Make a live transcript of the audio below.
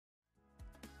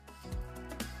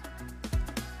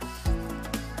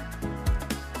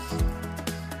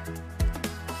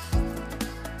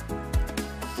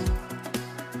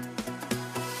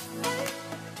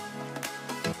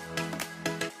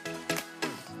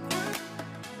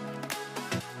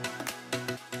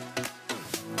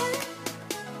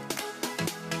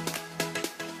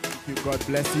you. God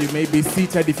bless you. You may be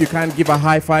seated. If you can't give a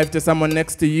high five to someone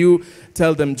next to you,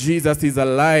 tell them Jesus is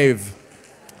alive.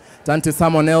 Turn to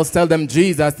someone else, tell them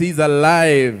Jesus is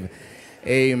alive.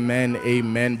 Amen,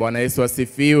 amen. Bwana Yesu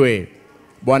asifiwe.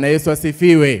 Bwana Yesu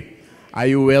asifiwe. Are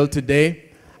you well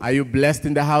today? Are you blessed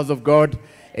in the house of God?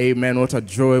 Amen. What a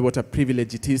joy, what a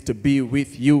privilege it is to be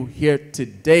with you here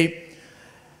today.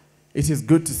 It is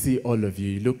good to see all of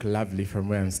you. You look lovely from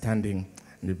where I'm standing.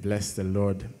 And we bless the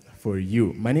Lord for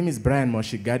you. My name is Bryan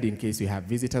Mwashigadi. In case you have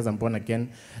visitors, I'm born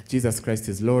again. Jesus Christ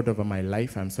is Lord over my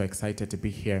life. I'm so excited to be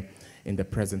here in the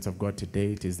presence of God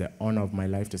today. It is the honor of my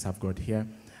life to serve God here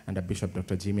under Bishop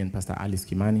Dr. Jimmy and Pastor Alice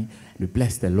Kimani. We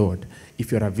bless the Lord.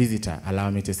 If you're a visitor, allow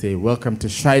me to say welcome to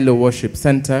Shiloh Worship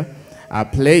Center, a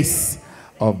place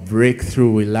of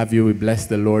breakthrough. We love you. We bless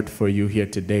the Lord for you here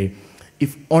today.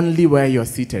 If only where you're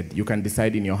seated, you can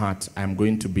decide in your heart, I'm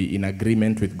going to be in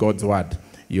agreement with God's word.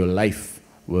 Your life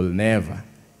will never,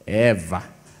 ever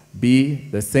be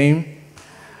the same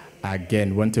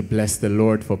again. Want to bless the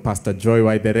Lord for Pastor Joy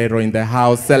Waiderero in the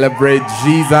house. Celebrate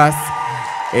Jesus.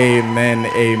 Amen,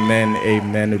 amen,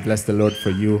 amen. We bless the Lord for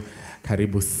you.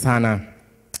 Karibu sana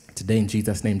today in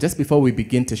Jesus' name. Just before we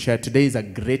begin to share, today is a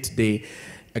great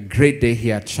day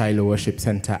here at Shiloh Worship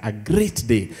Center. A great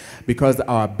day because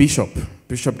our Bishop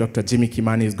Dr. Jimmy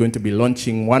Kimani is going to be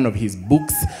launching one of his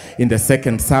books in the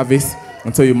second service.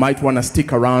 And so you might want to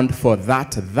stick around for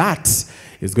that. That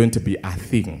is going to be a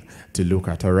thing to look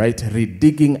at, all right?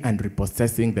 Redigging and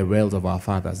Repossessing the Wells of Our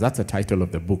Fathers. That's the title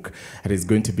of the book that is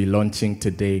going to be launching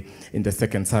today in the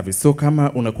second service. So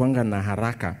kama unakuanga na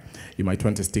haraka, you might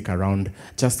want to stick around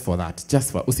just for that.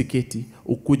 Just for usiketi,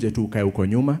 ukuje tu ukae uko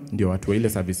nyuma, ndio watu wa ile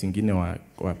service ingine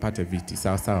wapate viti,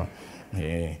 sawa sawa.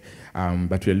 Yeah.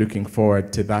 But we're looking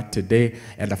forward to that today.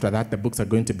 And after that, the books are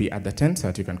going to be at the tent so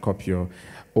that you can copy your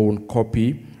own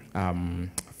copy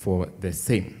for the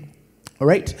same. All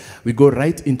right, we go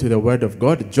right into the Word of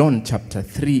God. John chapter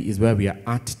 3 is where we are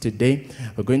at today.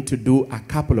 We're going to do a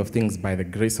couple of things by the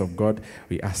grace of God.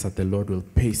 We ask that the Lord will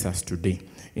pace us today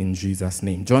in Jesus'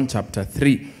 name. John chapter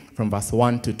 3 from verse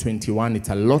 1 to 21. It's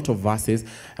a lot of verses,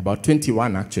 about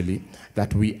 21 actually,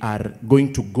 that we are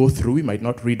going to go through. We might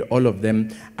not read all of them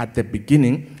at the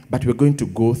beginning, but we're going to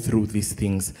go through these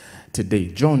things today.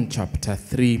 John chapter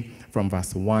 3 from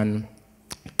verse 1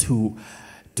 to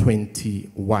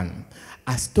 21.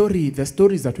 The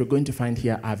stories that we're going to find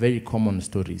here are very common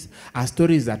stories. Are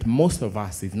stories that most of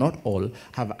us, if not all,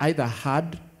 have either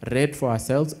heard, read for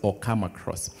ourselves, or come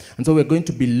across. And so we're going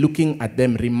to be looking at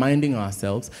them, reminding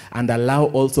ourselves, and allow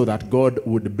also that God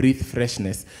would breathe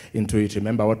freshness into it.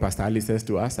 Remember what Pastor Ali says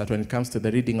to us, that when it comes to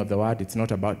the reading of the word, it's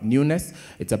not about newness,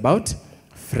 it's about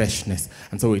freshness.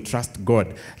 And so we trust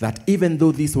God that even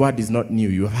though this word is not new,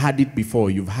 you've had it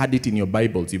before, you've had it in your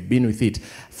Bibles, you've been with it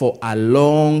for a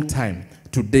long time,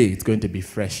 today it's going to be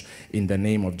fresh in the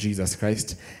name of Jesus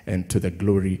Christ and to the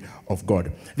glory of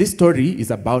God. This story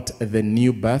is about the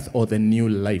new birth or the new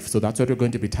life. So that's what we're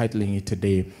going to be titling it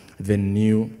today, the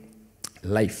new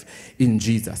life in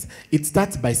Jesus. It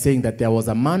starts by saying that there was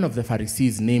a man of the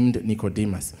Pharisees named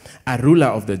Nicodemus, a ruler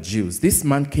of the Jews. This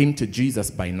man came to Jesus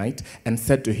by night and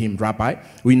said to him, Rabbi,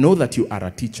 we know that you are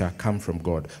a teacher come from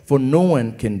God, for no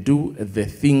one can do the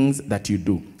things that you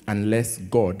do unless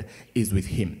God is with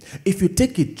him. If you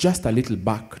take it just a little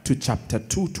back to chapter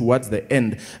 2 towards the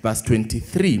end, verse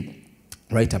 23,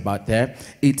 right about there,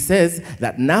 it says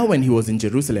that now when he was in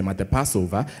Jerusalem at the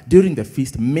Passover, during the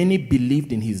feast, many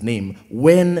believed in his name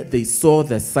when they saw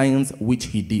the signs which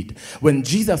he did. When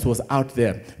Jesus was out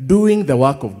there doing the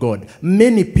work of God,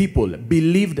 many people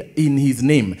believed in his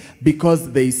name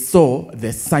because they saw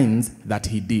the signs that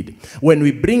he did. When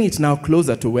we bring it now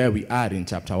closer to where we are in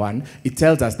chapter 1, it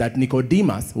tells us that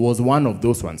Nicodemus was one of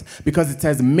those ones, because it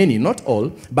says many, not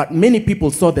all, but many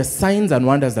people saw the signs and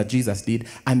wonders that Jesus did,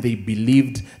 and they believed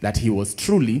that he was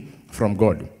truly from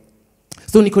God.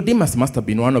 So Nicodemus must have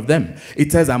been one of them.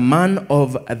 It says a man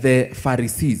of the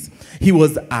Pharisees. He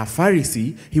was a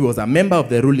Pharisee. He was a member of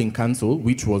the ruling council,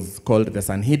 which was called the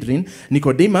Sanhedrin.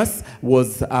 Nicodemus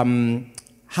was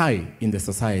high in the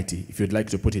society, if you'd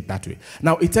like to put it that way.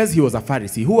 Now, it says he was a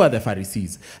Pharisee. Who are the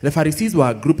Pharisees? The Pharisees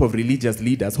were a group of religious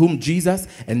leaders whom Jesus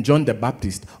and John the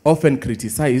Baptist often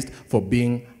criticized for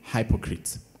being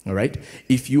hypocrites. All right?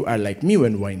 If you are like me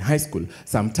when we were in high school,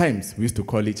 sometimes we used to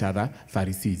call each other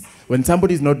Pharisees. When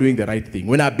somebody is not doing the right thing,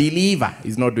 when a believer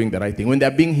is not doing the right thing, when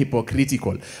they're being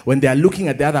hypocritical, when they are looking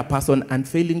at the other person and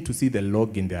failing to see the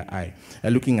log in their eye, they're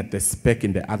looking at the speck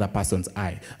in the other person's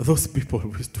eye, those people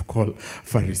we used to call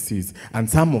Pharisees. And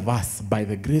some of us, by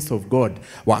the grace of God,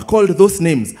 were called those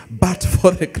names, but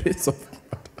for the grace of God,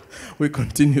 We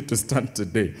continue to stand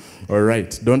today. All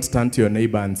right. Don't turn to your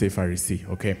neighbor and say Pharisee,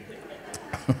 okay?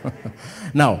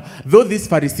 Now, though these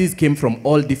Pharisees came from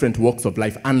all different walks of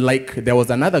life, unlike there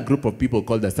was another group of people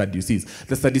called the Sadducees.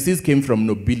 The Sadducees came from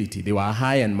nobility. They were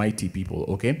high and mighty people,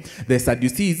 okay? The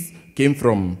Sadducees came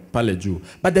from Pale-Jew.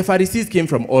 But the Pharisees came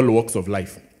from all walks of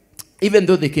life. Even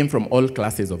though they came from all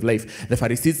classes of life, the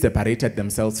Pharisees separated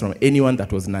themselves from anyone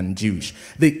that was non-Jewish.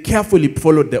 They carefully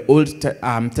followed the Old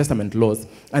Testament laws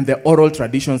and the oral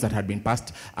traditions that had been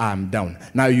passed down.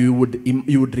 Now, you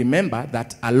would remember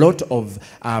that a lot of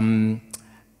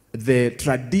the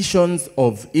traditions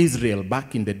of Israel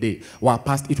back in the day were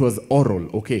passed, it was oral,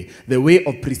 okay? The way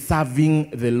of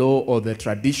preserving the law or the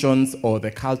traditions or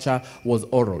the culture was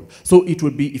oral. So it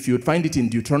would be, if you would find it in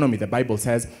Deuteronomy, the Bible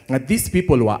says that these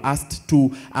people were asked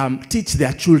to teach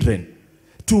their children,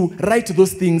 to write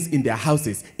those things in their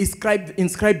houses,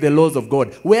 inscribe the laws of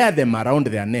God, wear them around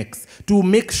their necks, to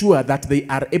make sure that they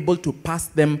are able to pass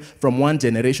them from one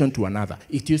generation to another.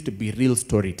 It used to be real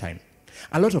story time.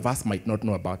 A lot of us might not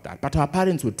know about that, but our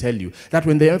parents would tell you that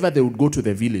whenever they would go to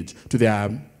the village, to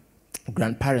their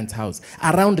grandparents' house,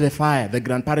 around the fire, the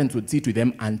grandparents would sit with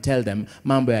them and tell them,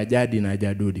 mambo ya jadi na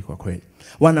jadudi kwa kweli.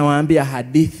 Wanawaambia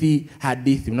hadithi,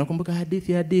 hadithi. Unakumbuka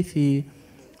hadithi, hadithi.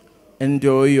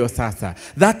 Ndio hiyo sasa.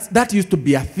 That used to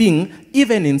be a thing,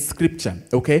 even in scripture,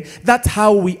 okay? That's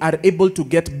how we are able to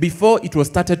get, before it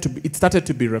started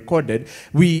to be recorded,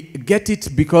 we get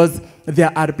it because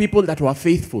there are people that were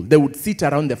faithful. They would sit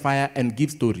around the fire and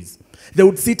give stories. They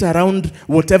would sit around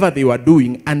whatever they were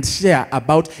doing and share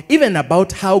even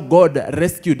about how God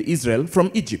rescued Israel from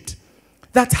Egypt.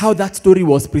 That's how that story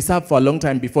was preserved for a long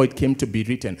time before it came to be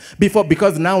written.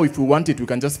 Because now if we want it, we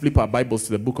can just flip our Bibles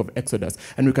to the book of Exodus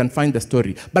and we can find the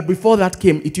story. But before that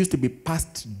came, it used to be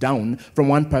passed down from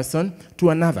one person to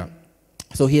another.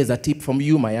 So here's a tip from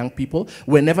you, my young people.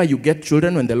 Whenever you get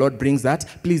children, when the Lord brings that,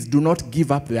 please do not give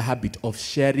up the habit of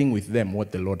sharing with them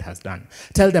what the Lord has done.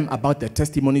 Tell them about the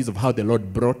testimonies of how the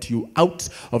Lord brought you out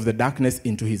of the darkness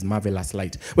into his marvelous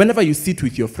light. Whenever you sit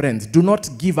with your friends, do not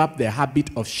give up the habit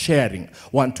of sharing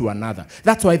one to another.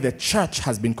 That's why the church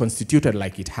has been constituted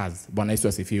like it has. When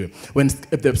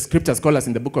the scriptures call us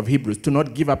in the book of Hebrews to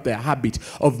not give up the habit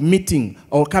of meeting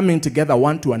or coming together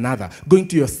one to another, going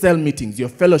to your cell meetings, your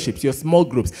fellowships, your small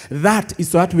groups. That is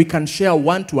so that we can share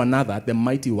one to another the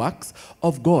mighty works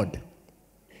of God.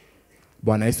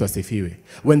 Bwana Yesu asifiwe.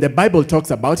 When the Bible talks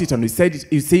about it, and you say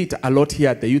it a lot here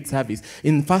at the youth service,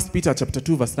 in 1 Peter chapter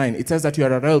 2 verse 9, it says that you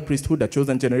are a royal priesthood, a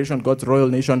chosen generation, God's royal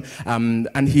nation,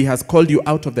 and he has called you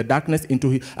out of the darkness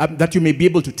into that you may be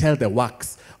able to tell the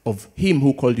works of him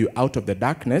who called you out of the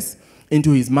darkness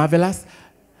into his marvelous.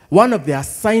 One of the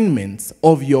assignments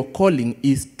of your calling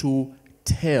is to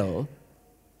tell.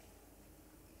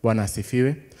 Bwana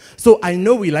asifiwe. So I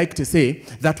know we like to say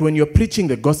that when you're preaching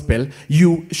the gospel,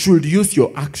 you should use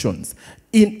your actions.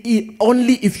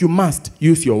 Only if you must,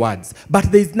 use your words.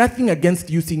 But there is nothing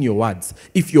against using your words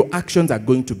if your actions are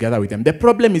going together with them. The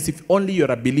problem is if only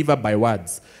you're a believer by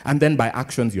words, and then by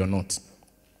actions you're not.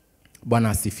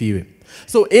 Bwana asifiwe.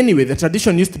 So anyway, the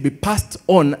tradition used to be passed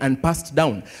on and passed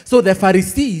down. So the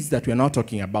Pharisees that we're now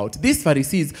talking about, these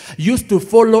Pharisees used to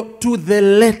follow to the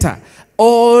letter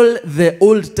all the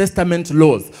Old Testament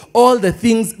laws, all the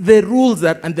things, the rules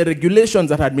and the regulations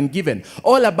that had been given,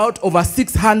 all about over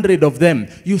 600 of them,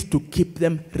 used to keep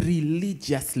them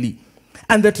religiously.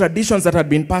 And the traditions that had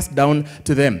been passed down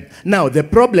to them. Now, the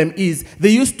problem is they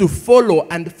used to follow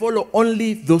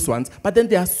only those ones, but then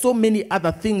there are so many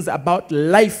other things about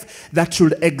life that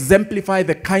should exemplify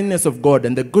the kindness of God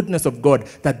and the goodness of God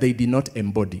that they did not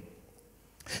embody.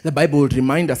 The Bible will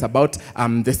remind us about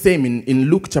the same in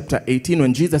Luke chapter 18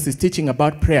 when Jesus is teaching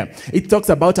about prayer. It talks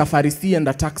about a Pharisee and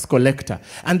a tax collector.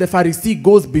 And the Pharisee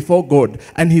goes before God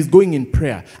and he's going in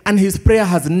prayer. And his prayer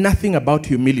has nothing about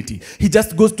humility. He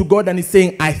just goes to God and he's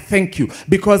saying, I thank you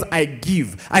because I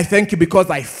give. I thank you because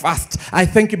I fast. I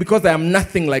thank you because I am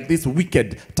nothing like this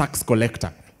wicked tax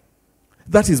collector.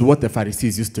 That is what the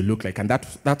Pharisees used to look like. And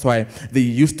that's why they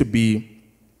used to be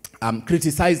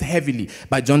criticized heavily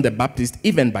by John the Baptist,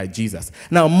 even by Jesus.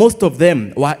 Now, most of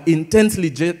them were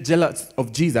intensely jealous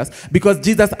of Jesus because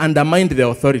Jesus undermined their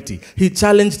authority. He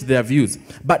challenged their views.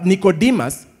 But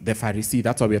Nicodemus, the Pharisee,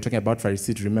 that's why we are talking about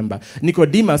Pharisees, remember.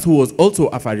 Nicodemus, who was also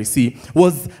a Pharisee,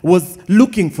 was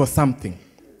looking for something.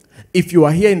 If you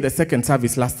were here in the second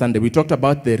service last Sunday, we talked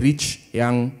about the rich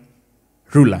young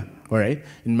ruler. All right,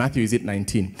 in Matthew, is it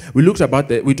 19? We talked about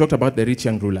the rich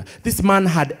young ruler. This man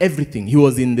had everything. He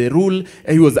was in the rule.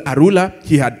 He was a ruler.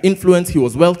 He had influence. He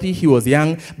was wealthy. He was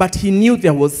young. But he knew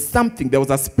there was something. There was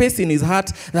a space in his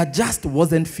heart that just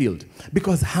wasn't filled.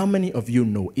 Because how many of you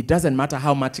know it doesn't matter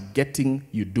how much getting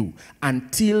you do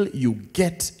until you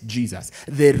get Jesus,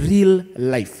 the real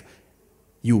life,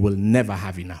 you will never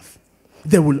have enough.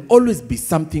 There will always be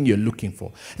something you're looking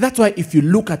for. That's why if you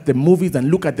look at the movies and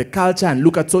look at the culture and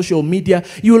look at social media,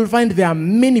 you will find there are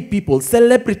many people,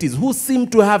 celebrities, who seem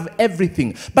to have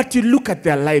everything. But you look at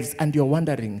their lives and you're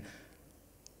wondering,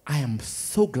 I am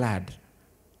so glad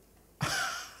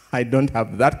I don't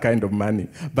have that kind of money,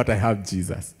 but I have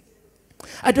Jesus.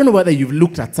 I don't know whether you've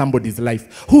looked at somebody's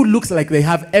life who looks like they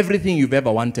have everything you've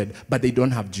ever wanted, but they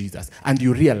don't have Jesus. And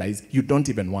you realize you don't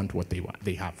even want what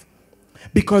they have.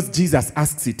 Because Jesus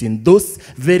asks it in those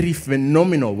very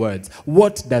phenomenal words.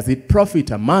 What does it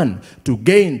profit a man to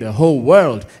gain the whole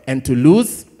world and to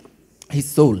lose his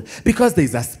soul? Because there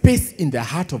is a space in the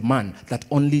heart of man that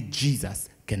only Jesus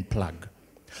can plug.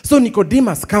 So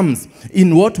Nicodemus comes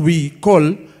in what we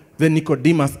call the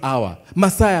Nicodemus hour.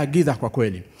 Masaa giza kwa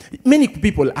kweli. Many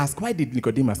people ask, why did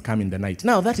Nicodemus come in the night?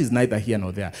 Now, that is neither here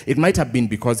nor there. It might have been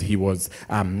because he was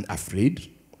afraid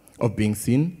of being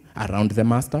seen around the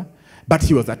master. But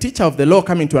he was a teacher of the law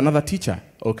coming to another teacher,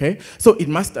 okay? So it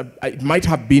might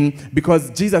have been because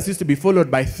Jesus used to be followed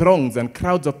by throngs and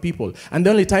crowds of people. And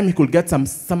the only time he could get some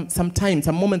time,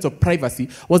 some moments of privacy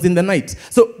was in the night.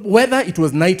 So whether it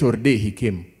was night or day he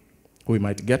came, we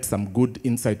might get some good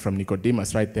insight from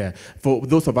Nicodemus right there. For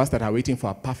those of us that are waiting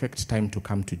for a perfect time to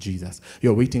come to Jesus.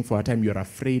 You're waiting for a time you're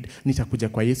afraid. Nitakuja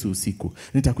kwa Yesu usiku.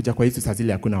 Nitakuja kwa Yesu saa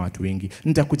zile hakuna watu wengi.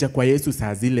 Nitakuja kwa Yesu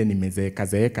saa zile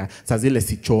nimezeeka. Saa zile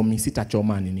sichomi,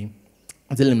 sitachoma nini.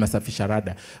 Zile nimesafisha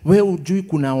rada. Wewe hujui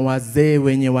kuna wazee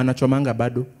wenye wanachomanga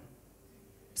bado?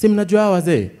 Si mnajua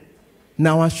wazee?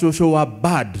 Na washosho wa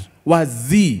bad,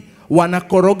 wazii,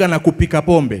 wanakoroga na kupika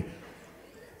pombe.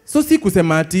 So si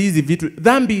kusema ati hizi vitu,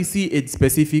 dhambi si age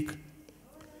specific.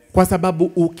 Kwa sababu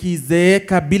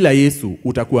ukizeeka bila Yesu,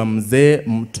 utakuwa mzee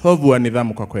mtovu wa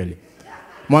nidhamu kwa kweli.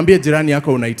 Mwambie jirani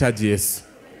yako unahitaji Yesu.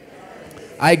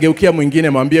 Aigeukia mwingine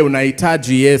mwambie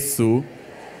unahitaji Yesu.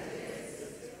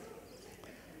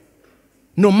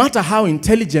 No matter how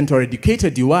intelligent or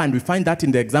educated you are, and we find that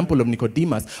in the example of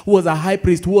Nicodemus, who was a high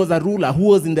priest, who was a ruler, who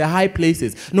was in the high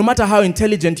places. No matter how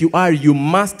intelligent you are, you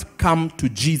must come to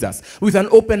Jesus with an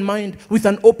open mind, with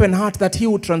an open heart, that he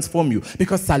will transform you.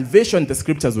 Because salvation, the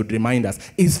scriptures would remind us,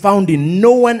 is found in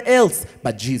no one else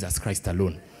but Jesus Christ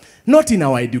alone. Not in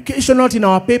our education, not in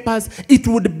our papers. It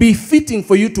would be fitting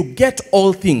for you to get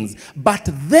all things, but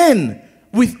then,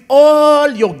 with all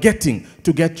you're getting,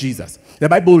 to get Jesus. The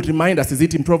Bible will remind us, is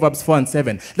it in Proverbs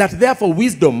 4:7, that therefore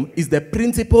wisdom is the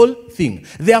principal thing.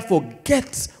 Therefore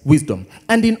get wisdom.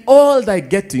 And in all thy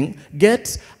getting,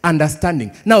 get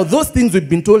understanding. Now those things we've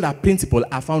been told are principal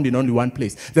are found in only one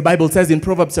place. The Bible says in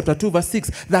Proverbs chapter 2 verse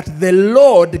 6, that the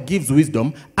Lord gives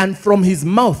wisdom, and from his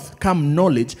mouth come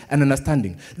knowledge and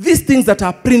understanding. These things that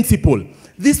are principal,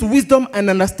 this wisdom and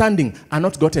understanding, are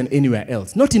not gotten anywhere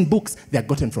else. Not in books, they are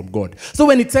gotten from God. So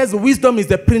when it says wisdom is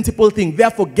the principal thing,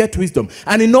 therefore get wisdom.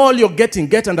 And in all you're getting,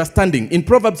 get understanding. In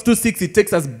Proverbs 2:6, it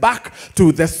takes us back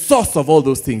to the source of all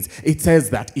those things. It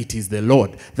says that it is the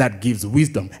Lord that gives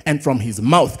wisdom, and from his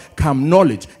mouth come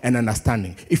knowledge and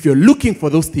understanding. If you're looking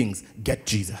for those things, get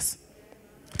Jesus.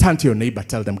 Turn to your neighbor,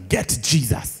 tell them, get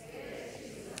Jesus.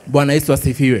 Bwana Yesu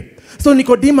asifiwe. So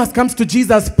Nicodemus comes to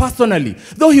Jesus personally.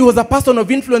 Though he was a person of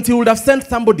influence, he would have sent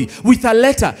somebody with a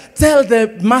letter. Tell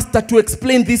the master to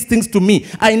explain these things to me.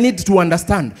 I need to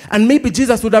understand. And maybe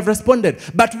Jesus would have responded.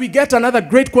 But we get another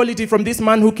great quality from this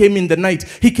man who came in the night.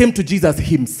 He came to Jesus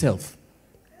himself.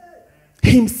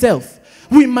 Himself.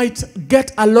 We might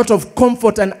get a lot of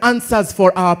comfort and answers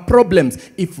for our problems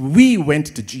if we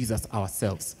went to Jesus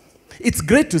ourselves. It's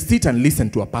great to sit and listen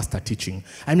to a pastor teaching.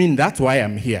 I mean, that's why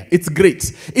I'm here. It's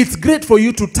great. It's great for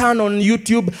you to turn on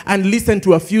YouTube and listen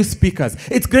to a few speakers.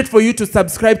 It's great for you to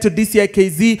subscribe to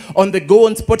DCIKZ on the go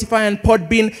on Spotify and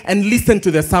Podbean and listen to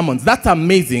the sermons. That's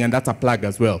amazing, and that's a plug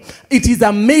as well. It is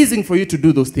amazing for you to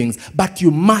do those things, but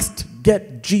you must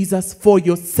get Jesus for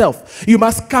yourself. You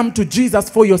must come to Jesus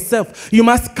for yourself. You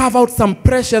must carve out some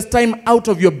precious time out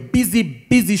of your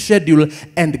busy schedule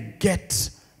and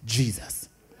get Jesus.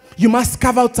 You must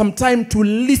carve out some time to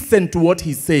listen to what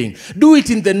he's saying. Do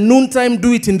it in the noontime,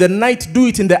 do it in the night, do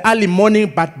it in the early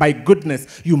morning, but by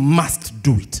goodness, you must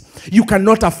do it. You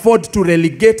cannot afford to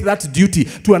relegate that duty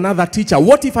to another teacher.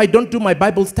 What if I don't do my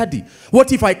Bible study?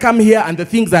 What if I come here and the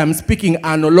things I am speaking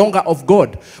are no longer of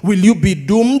God? Will you be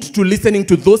doomed to listening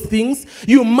to those things?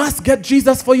 You must get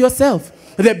Jesus for yourself.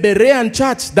 The Berean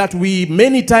church that we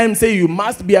many times say you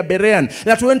must be a Berean,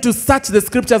 that went to search the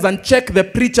scriptures and check the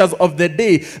preachers of the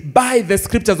day by the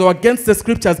scriptures or against the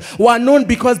scriptures, were known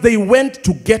because they went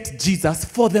to get Jesus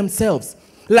for themselves.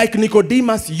 Like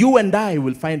Nicodemus, you and I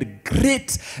will find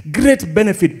great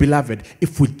benefit, beloved,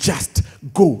 if we just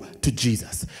go to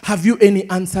Jesus. Have you any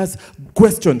answers?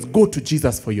 Questions? Go to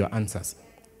Jesus for your answers.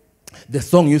 The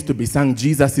song used to be sung,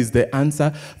 Jesus is the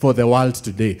answer for the world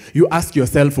today. You ask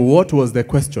yourself, what was the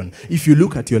question? If you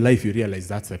look at your life, you realize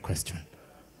that's the question.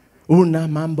 Una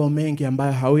mambo mengi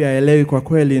ambayo hauyaelewi kwa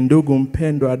kweli, ndugu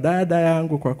mpendwa, dada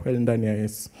yangu, kwa kweli ndani ya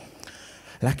Yesu.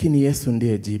 Lakini Yesu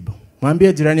ndiye jibu.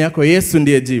 Mwambie jirani yako, Yesu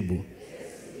ndiye jibu.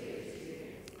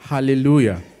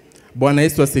 Hallelujah. Bwana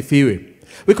Yesu asifiwe.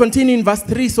 We continue in verse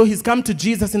 3. So he's come to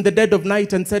Jesus in the dead of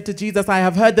night and said to Jesus, I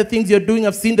have heard the things you're doing.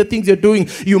 I've seen the things you're doing.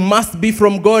 You must be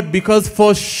from God, because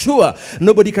for sure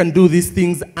nobody can do these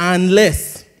things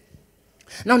unless.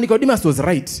 Now Nicodemus was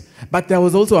right, but there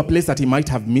was also a place that he might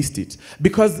have missed it.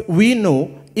 Because we know,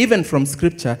 even from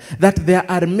scripture, that there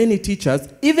are many teachers,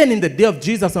 even in the day of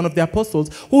Jesus, one of the apostles,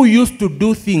 who used to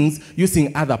do things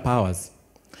using other powers.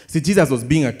 See, Jesus was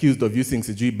being accused of using,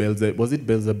 was it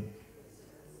Beelzebub?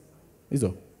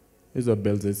 Hizo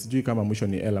Beelzebub, sijui kama mwisho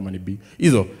ni L ama ni B.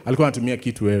 Hizo, alikuwa anatumia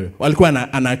kitu wewe.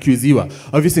 Alikuwa anaaccusiwa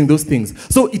of using those things.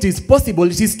 So it is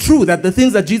possible, it is true that the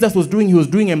things that Jesus was doing, he was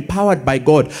doing empowered by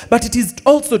God. But it is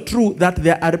also true that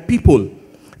there are people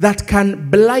that can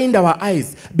blind our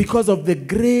eyes because of the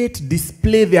great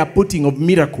display they are putting of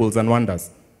miracles and wonders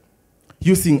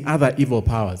using other evil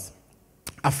powers.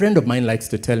 A friend of mine likes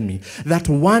to tell me that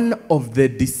one of the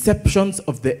deceptions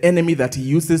of the enemy that he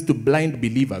uses to blind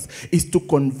believers is to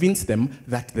convince them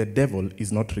that the devil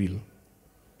is not real.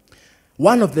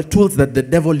 One of the tools that the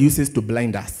devil uses to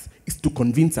blind us is to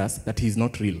convince us that he is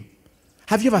not real.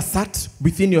 Have you ever sat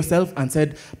within yourself and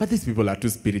said, but these people are too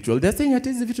spiritual. They're saying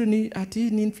ati vitu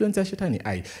ni influence ya shetani.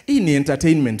 Hii ni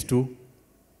entertainment too.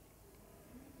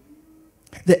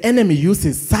 The enemy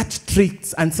uses such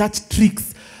tricks and such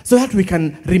tricks so that we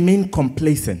can remain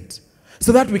complacent.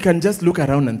 So that we can just look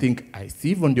around and think, I see,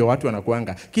 hivyo ndio watu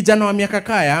wanakuanga. Kijana wa miaka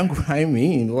kaa yangu, I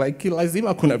mean, like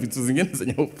lazima kuna vitu zingine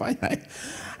zenye ufanya.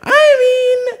 I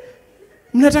mean,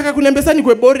 mnataka kuniambia ni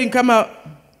kwe boring kama.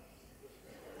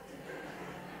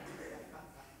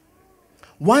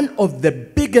 One of the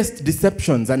biggest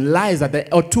deceptions and lies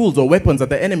or tools or weapons that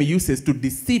the enemy uses to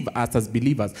deceive us as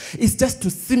believers is just to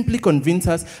simply convince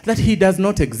us that he does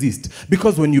not exist.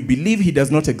 Because when you believe he does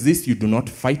not exist, you do not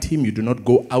fight him, you do not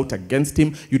go out against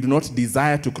him, you do not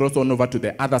desire to cross on over to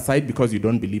the other side because you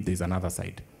don't believe there's another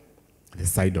side, the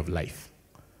side of life.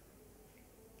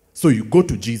 So you go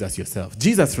to Jesus yourself.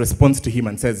 Jesus responds to him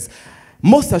and says,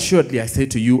 most assuredly, I say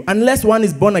to you, unless one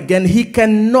is born again, he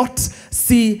cannot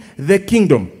see the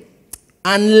kingdom.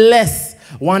 Unless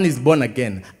one is born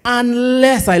again.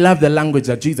 Unless, I love the language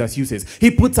that Jesus uses.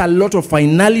 He puts a lot of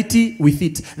finality with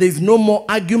it. There is no more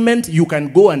argument. You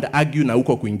can go and argue na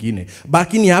uko kwingine.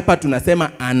 Bakini hapa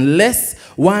tunasema, unless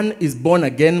one is born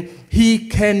again, he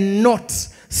cannot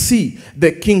see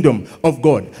the kingdom of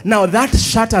God. Now that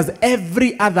shatters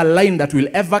every other line that will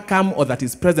ever come or that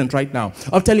is present right now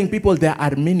of telling people there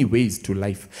are many ways to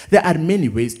life. There are many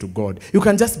ways to God. You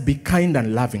can just be kind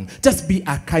and loving. Just be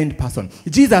a kind person.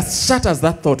 Jesus shatters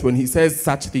that thought when he says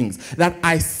such things, that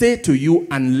I say to you,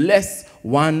 unless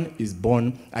one is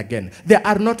born again. There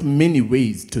are not many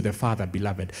ways to the Father,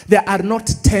 beloved. There are not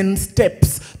 10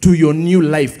 steps to your new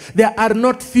life. There are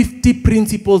not 50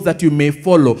 principles that you may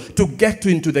follow to get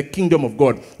into the kingdom of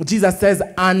God. Jesus says,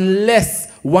 unless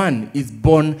one is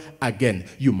born again.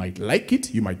 You might like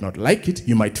it, you might not like it,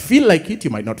 you might feel like it,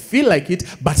 you might not feel like it,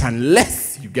 but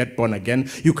unless you get born again,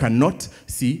 you cannot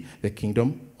see the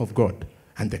kingdom of God.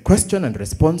 And the question and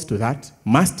response to that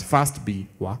must first be,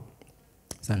 wa?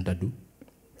 Santadu.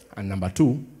 And number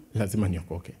 2, lazima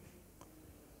niokoke.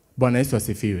 Bwana Yesu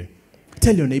asifiwe.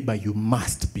 Tell your neighbor, you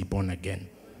must be born again.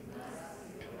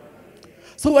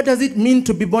 So what does it mean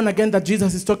to be born again that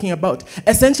Jesus is talking about?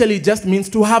 Essentially, it just means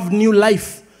to have new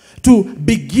life. To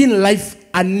begin life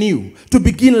anew. To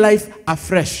begin life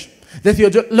afresh. The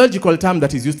theological term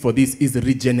that is used for this is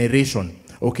regeneration.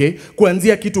 Okay?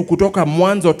 Kuanzia kitu kutoka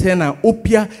mwanzo tena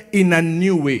upya in a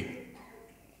new way.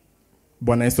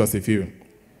 Bwana Yesu asifiwe.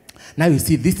 Now you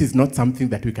see, this is not something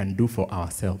that we can do for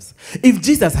ourselves. If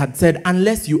Jesus had said,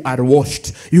 unless you are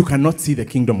washed, you cannot see the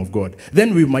kingdom of God,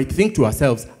 then we might think to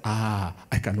ourselves, I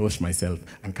can wash myself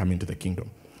and come into the kingdom.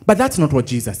 But that's not what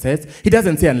Jesus says. He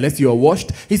doesn't say unless you are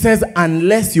washed. He says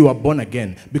unless you are born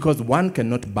again, because one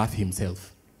cannot birth himself.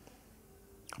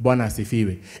 Bwana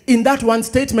asifiwe. In that one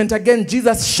statement, again,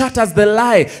 Jesus shatters the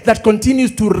lie that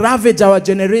continues to ravage our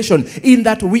generation, in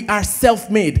that we are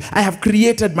self-made. I have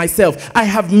created myself. I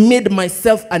have made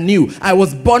myself anew. I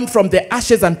was born from the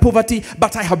ashes and poverty,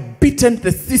 but I have beaten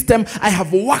the system. I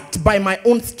have worked by my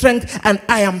own strength, and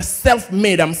I am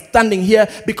self-made. I'm standing here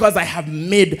because I have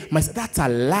made myself. That's a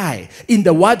lie. In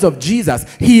the words of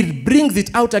Jesus, he brings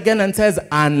it out again and says,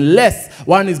 unless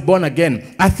one is born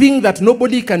again, a thing that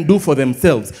nobody can do for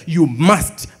themselves, you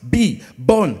must be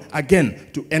born again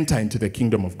to enter into the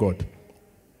kingdom of God.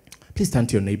 Please turn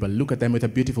to your neighbor, look at them with a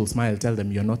beautiful smile, tell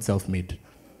them you're not self-made.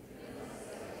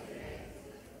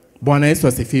 Bwana Yesu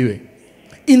asifiwe.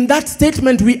 In that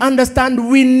statement, we understand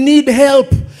we need help.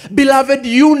 Beloved,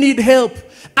 you need help.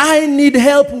 I need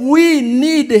help. We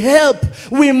need help.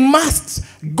 We must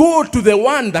go to the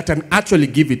one that can actually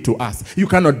give it to us. You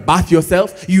cannot birth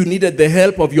yourself. You needed the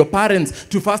help of your parents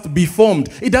to first be formed.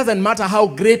 It doesn't matter how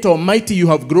great or mighty you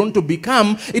have grown to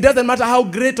become. It doesn't matter how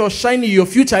great or shiny your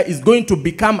future is going to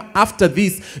become after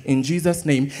this, in Jesus'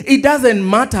 name. It doesn't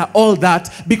matter all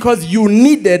that, because you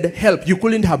needed help. You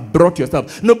couldn't have brought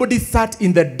yourself. Nobody sat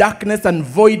in the darkness and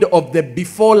void of the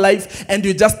before life and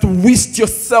you just wished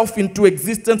yourself into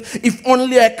existence. If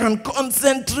only I can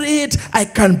concentrate, I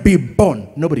can be born.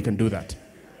 Nobody can do that.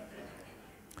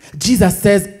 Jesus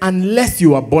says, unless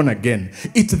you are born again,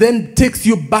 it then takes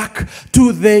you back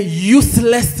to the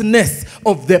uselessness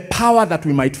of the power that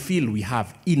we might feel we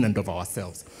have in and of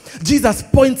ourselves. Jesus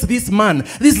points this man,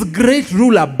 this great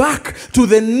ruler, back to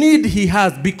the need he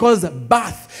has, because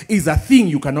birth is a thing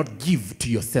you cannot give to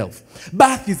yourself.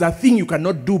 Birth is a thing you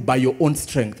cannot do by your own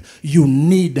strength. You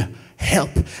need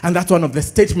help. And that's one of the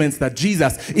statements that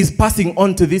Jesus is passing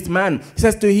on to this man. He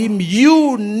says to him,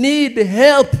 you need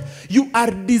help. You are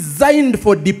designed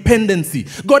for dependency.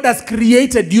 God has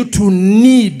created you to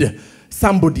need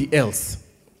somebody else.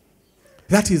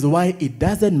 That is why it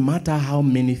doesn't matter how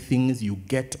many things you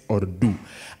get or do,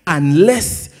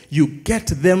 unless you get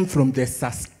them from the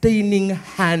sustaining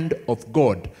hand of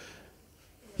God,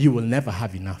 you will never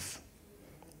have enough.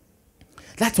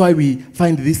 That's why we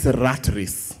find this rat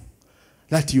race.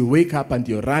 That you wake up and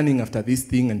you're running after this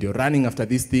thing and you're running after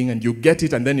this thing and you get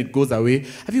it and then it goes away.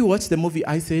 Have you watched the movie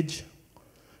Ice Age?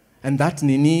 And that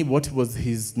Nini, what was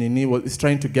his Nini, was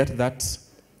trying to get that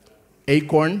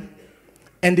acorn.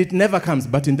 And it never comes,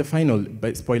 but in the final,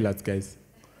 spoilers guys,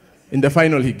 in the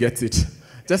final he gets it.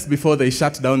 Just before they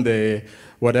shut down the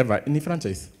whatever, in the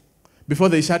franchise. Before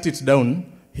they shut it down,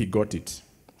 he got it.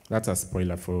 That's a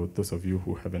spoiler for those of you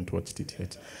who haven't watched it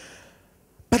yet.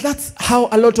 But that's how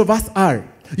a lot of us are.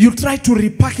 You try to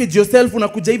repackage yourself,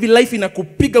 unakuja hivi life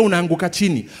inakupiga, unaanguka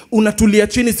chini. Unatulia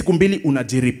chini siku mbili,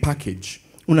 unajirepackage.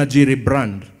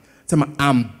 Unajirebrand. Sema,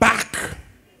 I'm back.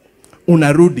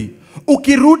 Unarudi.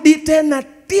 Ukirudi tena,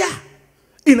 tia,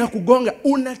 inakugonga.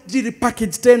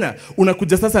 Unajirepackage tena.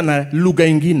 Unakuja sasa na lugha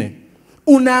ingine.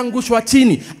 Unaangushwa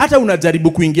chini. Hata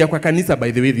unajaribu kuingia kwa kanisa,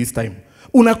 by the way, this time.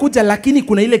 Unakuja, lakini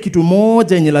kuna ile kitu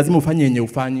moja yenye lazima ufanye yenye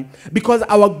ufanyi. Because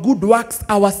our good works,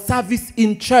 our service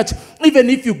in church, even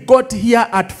if you got here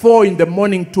at 4 in the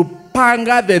morning to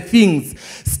panga the things,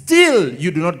 still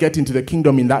you do not get into the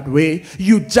kingdom in that way.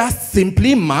 You just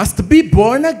simply must be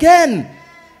born again.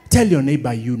 Tell your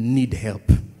neighbor you need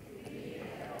help.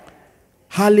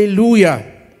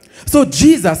 Hallelujah. So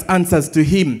Jesus answers to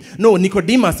him. No,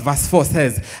 Nicodemus verse 4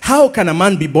 says, how can a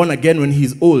man be born again when he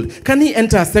is old? Can he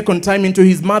enter a second time into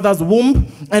his mother's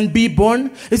womb and be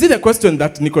born? You see, the question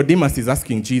that Nicodemus is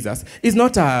asking Jesus is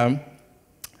not a...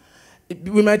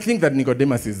 We might think that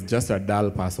Nicodemus is just a dull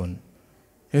person.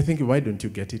 You're thinking, why don't you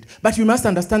get it? But you must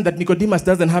understand that Nicodemus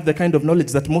doesn't have the kind of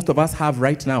knowledge that most of us have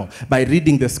right now by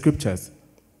reading the scriptures.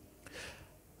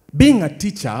 Being a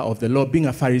teacher of the law, being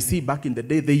a Pharisee back in the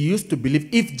day, they used to believe,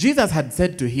 if Jesus had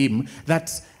said to him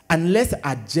that unless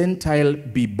a Gentile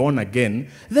be born again,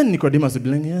 then Nicodemus would be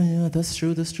like, yeah, that's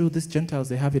true. These Gentiles,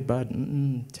 they have it bad.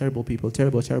 Terrible people,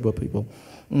 terrible people.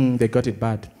 They got it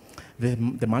bad.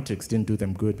 The matrix didn't do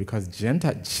them good, because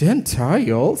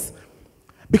Gentiles,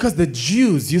 because the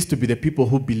Jews used to be the people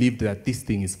who believed that this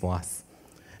thing is for us.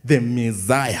 The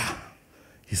Messiah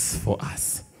is for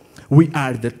us. We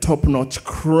are the top-notch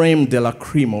creme de la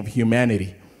creme of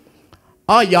humanity.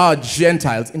 All y'all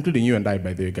Gentiles, including you and I,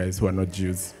 by the way, guys, who are not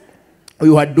Jews, we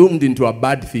were doomed into a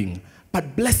bad thing.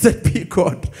 But blessed be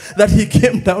God that he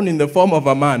came down in the form of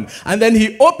a man. And then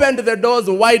he opened the doors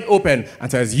wide open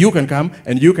and says, you can come,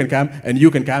 and you can come, and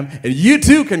you can come, and you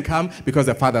too can come, because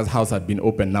the Father's house had been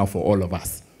opened now for all of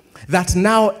us. that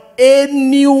now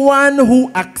anyone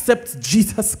who accepts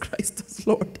Jesus Christ as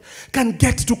Lord can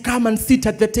get to come and sit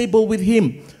at the table with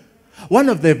him. One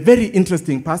of the very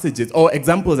interesting passages or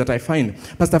examples that I find,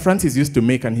 Pastor Francis used to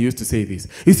make, and he used to say this.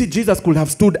 You see, Jesus could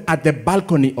have stood at the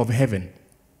balcony of heaven,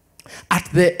 at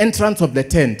the entrance of the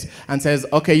tent, and says,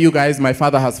 okay, you guys, my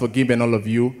Father has forgiven all of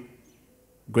you.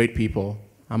 Great people.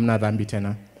 Amna dhambi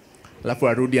tena. Alafu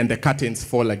arudi and the curtains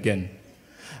fall again.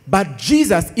 But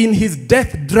Jesus, in his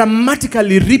death,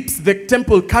 dramatically rips the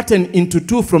temple curtain into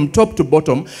two from top to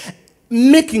bottom,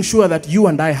 making sure that you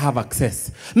and I have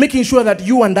access. Making sure that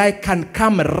you and I can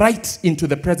come right into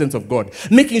the presence of God.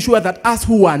 Making sure that us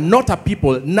who are not a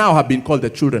people now have been called the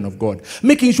children of God.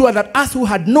 Making sure that us who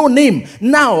had no name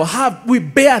now we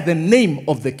bear the name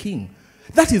of the King.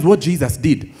 That is what Jesus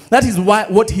did. That is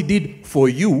what he did for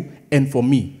you and for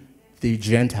me, the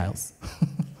Gentiles.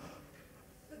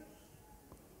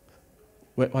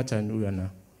 Wacha huyu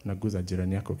anaguza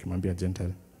jirani yako ukimwambia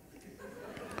Gentile.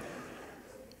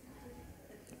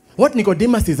 What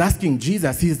Nicodemus is asking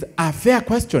Jesus is a fair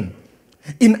question.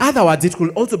 In other words, it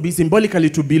could also be symbolically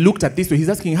to be looked at this way. He's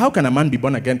asking, how can a man be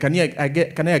born again? Can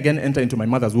I again enter into my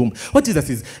mother's womb? What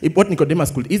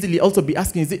Nicodemus could easily also be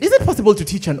asking is it possible to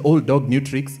teach an old dog new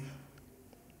tricks?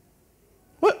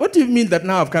 What do you mean that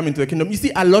now I've come into the kingdom? You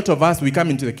see, a lot of us, we come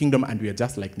into the kingdom and we are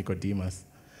just like Nicodemus.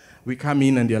 We come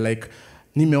in and you're like,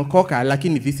 nimeokoka,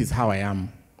 lakini this is how I am.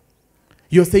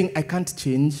 You're saying, I can't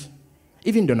change.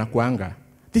 Even though nakuanga.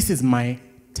 This is my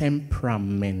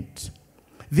temperament.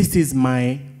 This is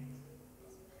my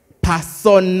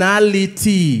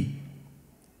personality.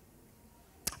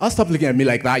 I'll stop looking at me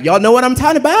like that. Y'all know what I'm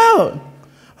talking about.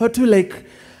 Or to like,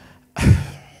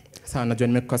 sawa najua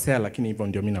nimekosea lakini hivyo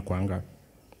ndio mimi nakuanga.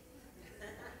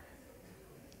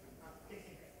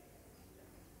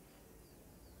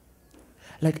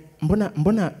 Like,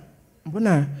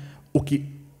 mbona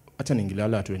acha niingilia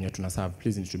wale watu wenye tunaserve,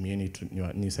 please nitumieni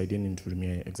nisaidieni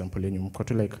nitumie example yenu. Mko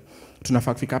tu like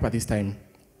tunafaa kufika hapa this time.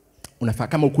 Unafaa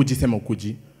kama ukuji sema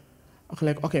ukuji. Okay,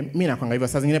 like okay, mimi nakwanga hivyo.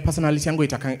 Saa zingine personality yangu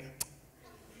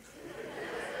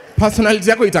personality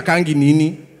yako itakangi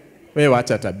nini? Wewe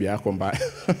acha tabia yako mbaya.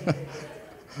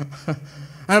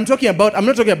 And I'm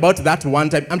not talking about that one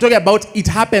time. I'm talking about it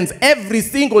happens every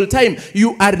single time.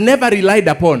 You are never relied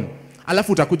upon.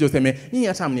 Alafu utakuja useme, "Nyinyi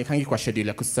hata mniekangi kwa schedule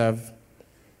ya kuserve."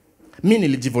 Mimi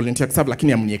nilijivolunteer kuserve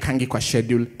lakini amniekangi kwa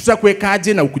schedule.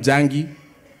 Tutakuwekaje na ukujangi?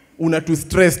 Unatu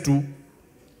stress tu.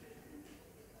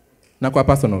 Na kwa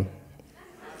personal.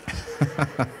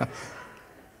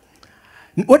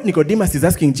 What Nicodemus is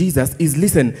asking Jesus is,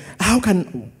 listen, how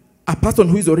can a person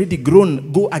who is already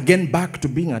grown go again back to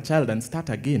being a child and start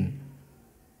again?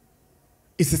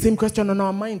 It's the same question on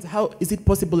our minds. How is it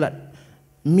possible that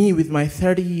me with my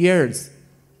 30 years,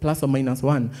 plus or minus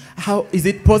 1, how is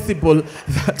it possible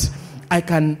that I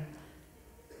can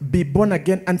be born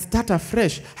again and start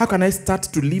afresh? How can I start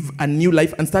to live a new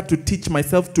life and start to teach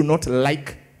myself to not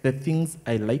like the things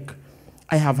I like?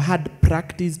 I have had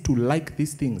practice to like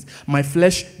these things. My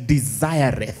flesh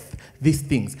desireth these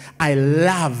things. I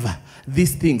love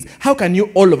these things. How can you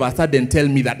all of a sudden tell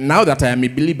me that now that I am a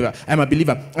believer,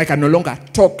 I can no longer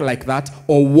talk like that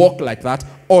or walk like that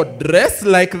or dress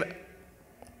like that?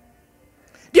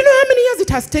 Do you know how many years it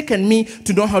has taken me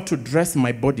to know how to dress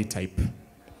my body type?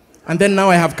 And then now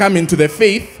I have come into the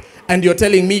faith and you're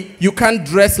telling me you can't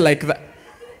dress like that.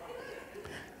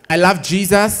 I love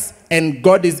Jesus and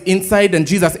God is inside, and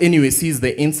Jesus anyway sees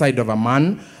the inside of a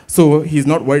man, so he's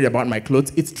not worried about my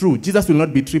clothes. It's true. Jesus will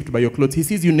not be tripped by your clothes. He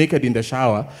sees you naked in the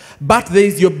shower, but there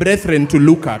is your brethren to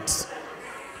look at.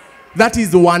 That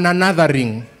is one another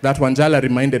ring that Wanjala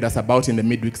reminded us about in the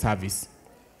midweek service.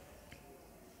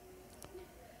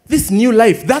 This new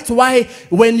life, that's why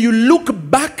when you look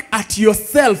back at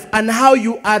yourself and how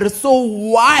you are so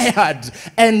wired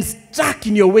and stuck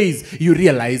in your ways, you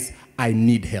realize, I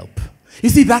need help. You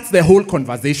see, that's the whole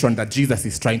conversation that Jesus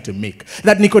is trying to make.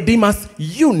 That Nicodemus,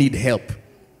 you need help.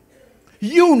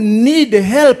 You need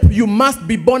help. You must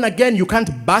be born again. You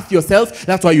can't birth yourself.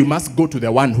 That's why you must go to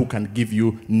the one who can give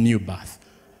you new birth.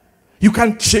 You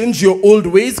can't change your old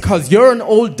ways because you're an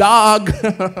old dog.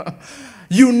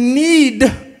 You need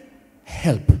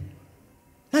help.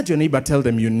 Not your neighbor, tell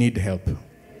them you need help.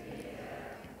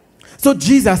 So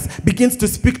Jesus begins to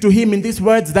speak to him in these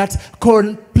words that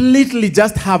completely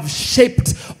just have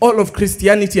shaped all of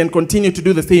Christianity and continue to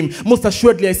do the same. Most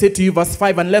assuredly, I say to you, verse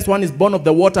 5, unless one is born of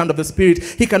the water and of the Spirit,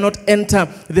 he cannot enter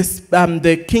this,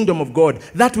 the kingdom of God.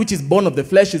 That which is born of the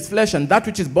flesh is flesh, and that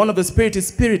which is born of the Spirit is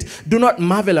spirit. Do not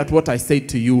marvel at what I say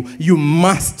to you. You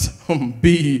must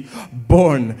be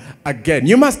born again.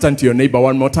 You must turn to your neighbor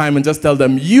one more time and just tell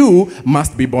them, you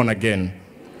must be born again.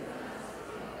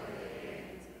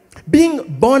 Being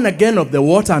born again of the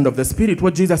water and of the Spirit,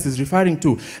 what Jesus is referring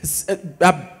to,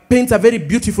 paints a very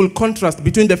beautiful contrast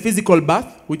between the physical birth,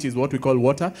 which is what we call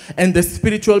water, and the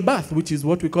spiritual birth, which is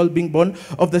what we call being born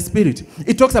of the Spirit.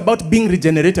 It talks about being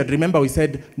regenerated. Remember, we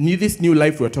said this new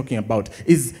life we're talking about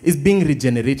is being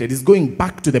regenerated, is going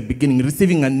back to the beginning,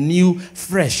 receiving a new,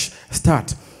 fresh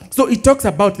start. So it talks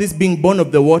about this being born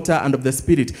of the water and of the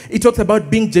Spirit. It talks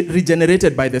about being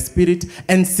regenerated by the Spirit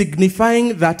and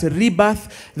signifying that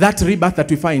rebirth that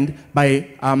we find by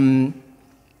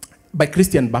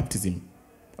Christian baptism.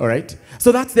 All right?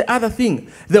 So that's the other thing.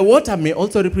 The water may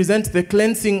also represent the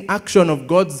cleansing action of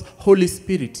God's Holy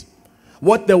Spirit.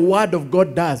 What the Word of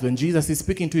God does when Jesus is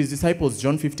speaking to his disciples,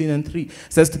 John 15:3,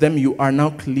 says to them, you are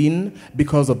now clean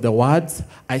because of the words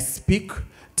I speak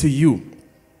to you.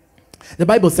 The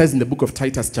Bible says in the book of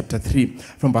Titus chapter 3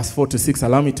 from verse 4 to 6,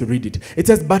 allow me to read it. It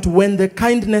says, but when the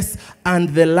kindness and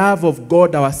the love of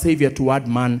God our Savior toward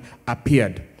man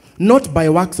appeared, not by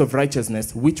works of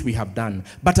righteousness which we have done,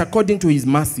 but according to his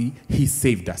mercy he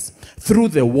saved us, through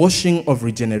the washing of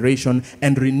regeneration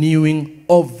and renewing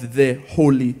of the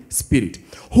Holy Spirit,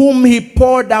 whom he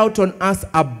poured out on us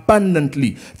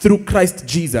abundantly through Christ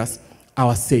Jesus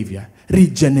our Savior.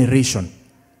 Regeneration.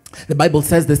 The Bible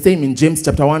says the same in James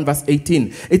chapter 1 verse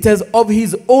 18. It says, of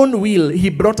his own will he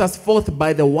brought us forth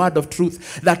by the word of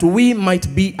truth, that we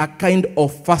might be a kind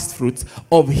of first fruits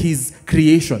of his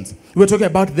creations. We're talking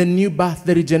about the new birth,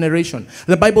 the regeneration.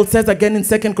 The Bible says again in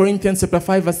 2 Corinthians chapter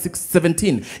 5 verse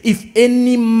 17, if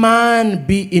any man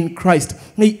be in Christ,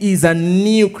 he is a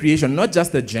new creation. Not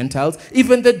just the Gentiles,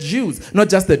 even the Jews. Not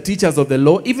just the teachers of the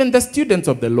law, even the students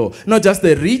of the law. Not just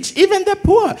the rich, even the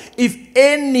poor. If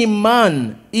any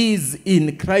man is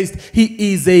in Christ,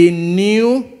 he is a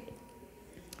new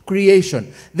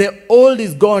creation. The old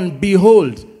is gone,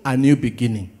 behold, a new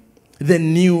beginning. The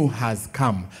new has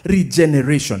come.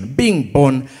 Regeneration. Being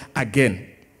born again.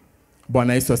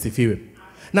 Bwana Yesu asifiwe.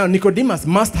 Now, Nicodemus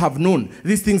must have known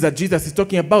these things that Jesus is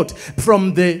talking about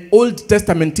from the Old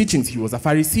Testament teachings. He was a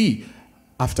Pharisee,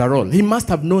 after all. He must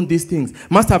have known these things.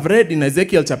 Must have read in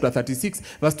Ezekiel chapter 36,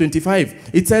 verse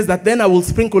 25. It says that then I will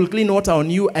sprinkle clean water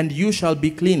on you, and you shall be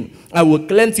clean. I will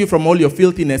cleanse you from all your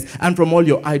filthiness and from all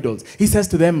your idols. He says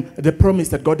to them, the promise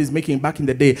that God is making back in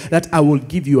the day, that I will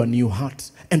give you a new heart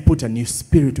and put a new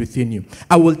spirit within you.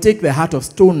 I will take the heart of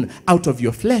stone out of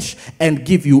your flesh and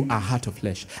give you a heart of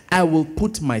flesh. I will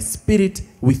put my spirit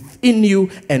within you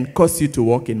and cause you to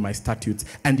walk in my statutes,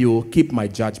 and you will keep my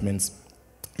judgments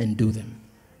and do them.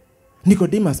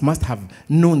 Nicodemus must have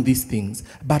known these things,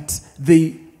 but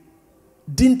they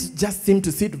didn't just seem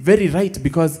to sit very right,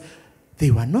 because they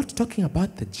were not talking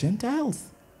about the Gentiles.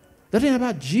 They're talking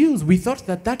about Jews. We thought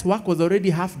that that work was already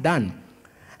half done.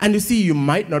 And you see, you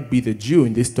might not be the Jew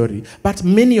in this story, but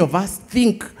many of us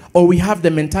think, or we have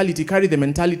the mentality, carry the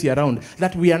mentality around,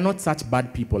 that we are not such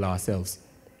bad people ourselves.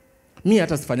 Mi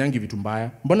hata sifanyangi vitu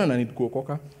mbaya. Mbona na need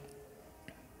kuokoka?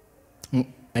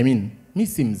 I mean, mi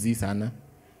si mzii sana.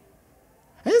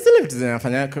 Zile vitu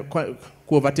zinafanya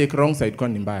ku-overtake wrong side kwa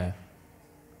ni mbaya.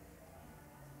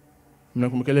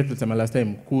 Mnakumbuka ile tulisema last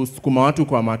time, kusukuma watu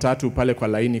kwa matatu pale kwa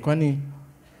laini, kwani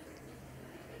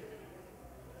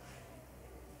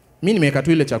mimi nimeweka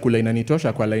tu ile chakula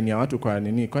inanitosha kwa laini ya watu kwa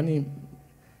nini? Kwani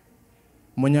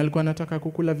mwenye alikuwa anataka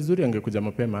kukula vizuri angekuja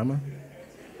mapema ama?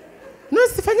 No,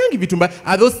 sifanyangi vitu mbaya.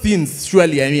 Are those things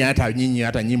surely, I mean, hata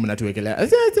nyinyi mnatuwekelea.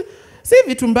 Si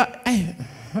vitu mbaya.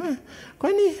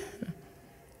 Kwani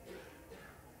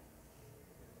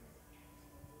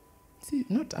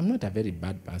I'm not a very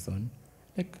bad person.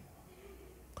 Like,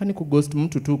 kwani kughost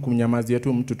mtu tu, kumnyamazia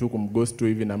tu mtu tu, kumghost tu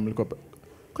hivi na mliko,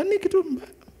 kwani kitu mbaya?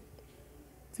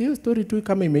 Hiyo story tu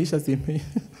kama imeisha sime.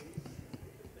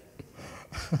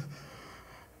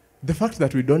 The fact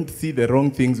that we don't see the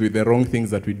wrong things with the wrong things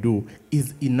that we do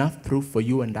is enough proof for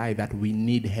you and I that we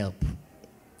need help.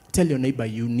 Tell your neighbor,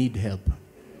 you need help.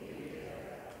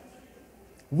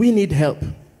 We need help.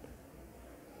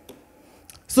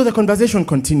 So the conversation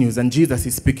continues, and Jesus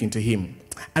is speaking to him.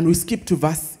 And we skip to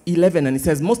verse 11, and it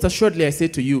says, most assuredly I say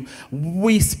to you,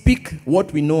 we speak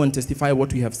what we know and testify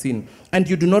what we have seen, and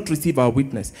you do not receive our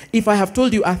witness. If I have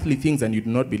told you earthly things and you do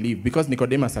not believe, because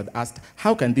Nicodemus had asked,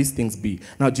 how can these things be?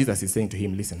 Now Jesus is saying to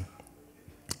him, listen,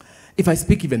 if I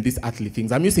speak even these earthly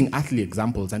things, I'm using earthly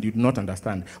examples and you do not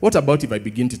understand. What about if I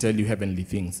begin to tell you heavenly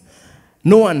things?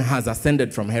 No one has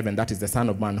ascended from heaven, that is the Son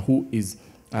of Man, who is...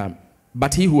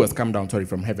 but he who has come down,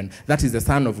 from heaven, that is the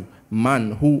Son of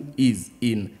Man who is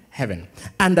in heaven.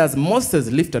 And as Moses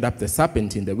lifted up the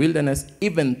serpent in the wilderness,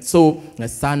 even so the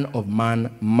Son of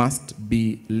Man must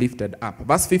be lifted up.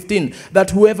 Verse 15,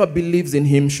 that whoever believes in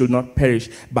him should not perish,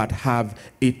 but have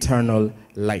eternal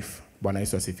life. Bwana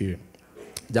Yesu asifiwe.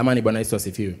 Jamani, Bwana Yesu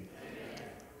asifiwe.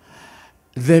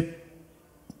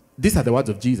 These are the words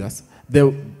of Jesus.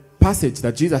 The passage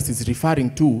that Jesus is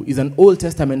referring to is an Old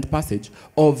Testament passage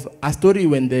of a story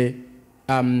when the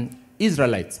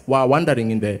Israelites were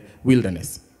wandering in the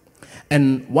wilderness.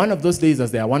 And one of those days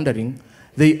as they are wandering,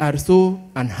 they are so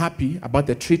unhappy about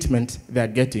the treatment they are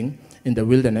getting in the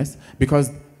wilderness because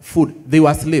food, they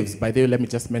were slaves. By the way, let me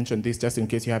just mention this just in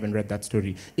case you haven't read that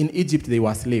story. In Egypt, they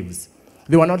were slaves.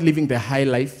 They were not living the high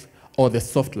life or the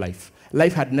soft life.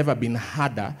 Life had never been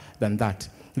harder than that.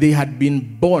 They had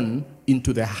been born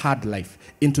into the hard life,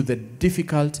 into the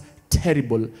difficult,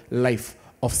 terrible life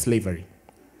of slavery.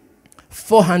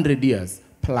 400 years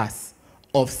plus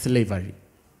of slavery.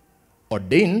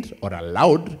 Ordained or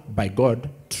allowed by God,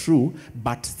 true,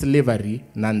 but slavery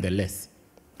nonetheless.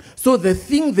 So the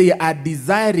thing they are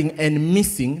desiring and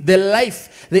missing, the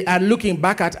life they are looking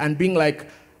back at and being like,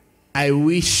 I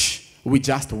wish we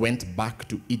just went back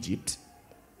to Egypt,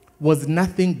 was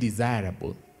nothing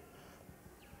desirable.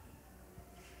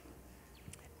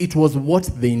 It was what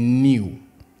they knew.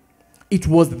 It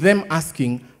was them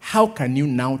asking, how can you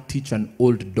now teach an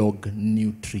old dog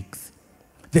new tricks?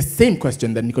 The same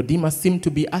question that Nicodemus seemed to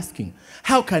be asking.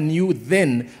 How can you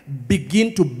then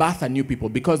begin to birth a new people?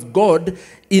 Because God,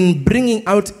 in bringing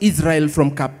out Israel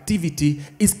from captivity,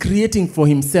 is creating for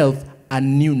himself a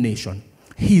new nation.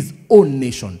 His own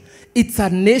nation. It's a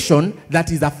nation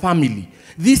that is a family.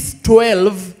 These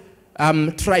 12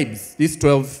 tribes, these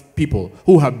 12 people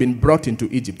who have been brought into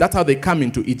Egypt. That's how they come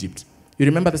into Egypt. You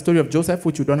remember the story of Joseph,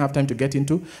 which we don't have time to get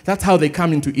into? That's how they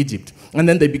come into Egypt. And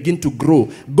then they begin to grow.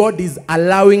 God is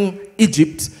allowing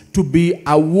Egypt to be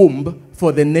a womb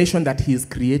for the nation that he is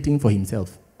creating for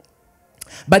himself.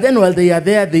 But then while they are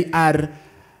there, they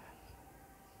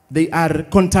are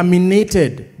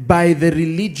contaminated by the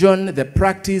religion, the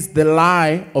practice, the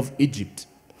lie of Egypt.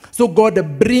 So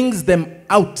God brings them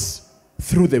out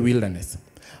through the wilderness.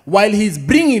 While he's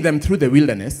bringing them through the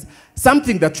wilderness,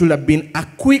 something that should have been a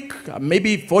quick,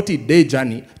 maybe 40-day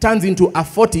journey, turns into a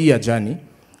 40-year journey.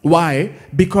 Why?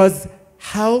 Because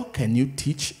how can you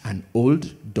teach an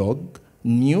old dog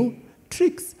new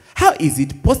tricks? How is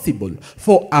it possible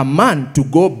for a man to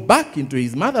go back into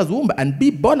his mother's womb and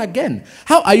be born again?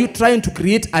 How are you trying to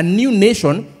create a new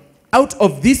nation out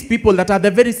of these people that are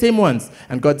the very same ones?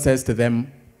 And God says to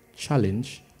them,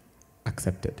 challenge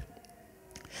accepted.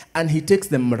 And he takes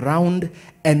them round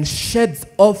and sheds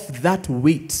off that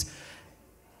weight,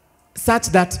 such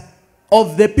that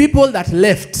of the people that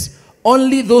left,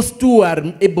 only those two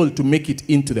are able to make it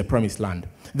into the promised land.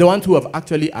 The ones who have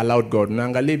actually allowed God.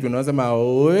 Even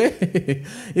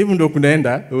though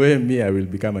me, I will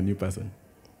become a new person.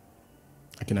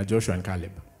 Like Joshua and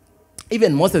Caleb.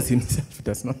 Even Moses himself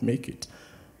does not make it.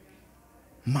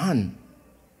 Man,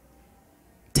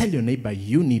 tell your neighbor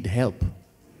you need help.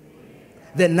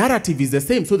 The narrative is the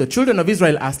same. So the children of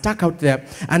Israel are stuck out there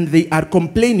and they are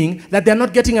complaining that they're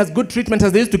not getting as good treatment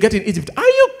as they used to get in Egypt. Are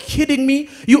you kidding me?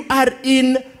 You are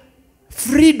in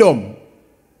freedom.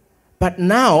 But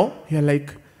now, you're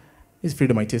like, is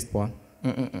freedom I taste poor?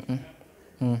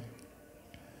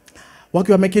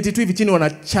 Waki wameketi tu hivi chini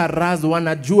wanacharazo,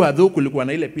 wanajua though kulikuwa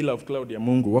na ile pillar of cloud ya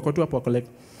Mungu. Wako tu hapo wako like,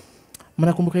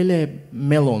 mnakumbuka ile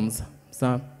melons?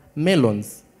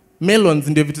 Melons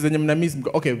ndio vitu zenye mna miss.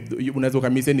 Okay, unaweza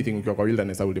ukamiss anything ukiwa kwa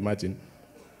wilderness, I would imagine.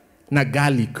 Na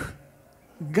garlic.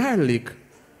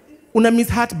 Una miss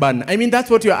heartburn. I mean,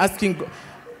 that's what you're asking.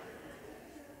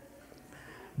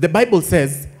 The Bible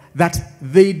says that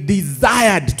they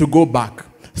desired to go back.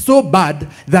 So bad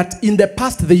that in the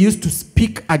past they used to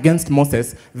speak against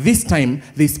Moses. This time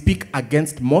they speak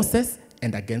against Moses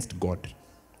and against God.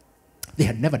 They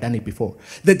had never done it before.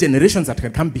 The generations that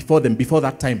had come before them, before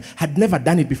that time, had never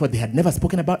done it before. They had never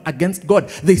spoken about against God.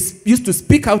 They used to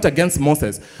speak out against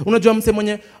Moses. Unajua mse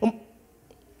mwenye,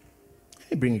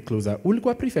 bring it closer.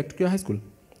 Ulikuwa prefect kwa high school?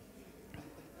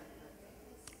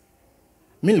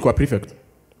 Mimi nilikuwa prefect.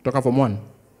 Toka form 1.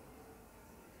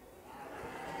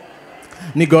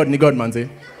 Ni God, manze.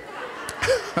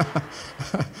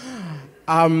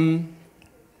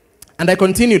 And I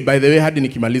continued, by the way, hadi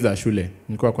nikimaliza shule.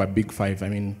 Nilikuwa kwa big 5. I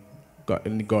mean,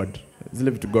 God. It's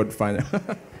left to God fine.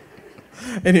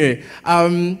 Anyway,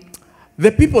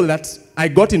 the people that I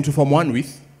got into Form 1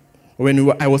 with,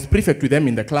 when I was prefect with them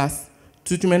in the class,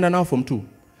 tumeenda nao Form 2,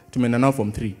 tumeenda nao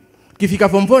Form 3. Kifika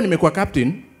Form 4 nimekuwa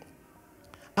captain.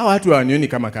 Hao watu wanioni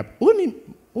kama captain.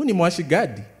 Huu ni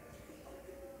Mwashigadi.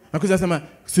 Nakuja sema,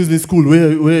 excuse me school,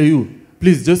 where are you?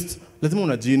 Please just, lazima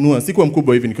unajiinua. Sikuwa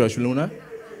mkubwa hivi nikiwa shule una.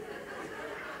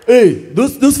 Hey,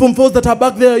 those Form 4s that are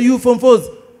back there, you Form 4s.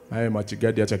 Hey,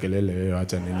 Mwashigadi acha kelele,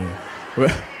 acha nini.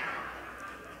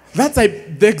 That's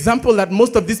the example that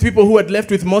most of these people who had left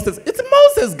with Moses, it's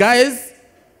Moses, guys.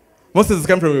 Moses has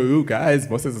come from, ooh, guys,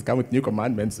 Moses has come with new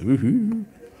commandments. Woohoo.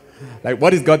 Like,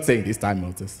 what is God saying this time,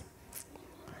 Moses?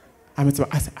 I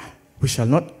said, we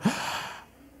shall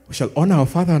honor our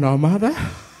father and our mother?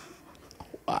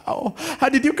 Wow. How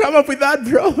did you come up with that,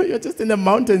 bro? You're just in the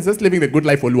mountains, just living the good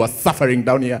life while you are suffering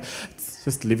down here. It's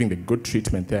just living the good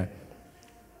treatment there.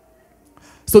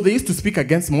 So they used to speak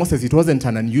against Moses. It wasn't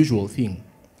an unusual thing.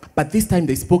 But this time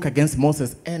they spoke against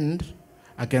Moses and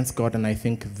against God, and I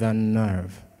think the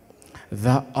nerve,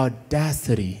 the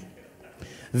audacity.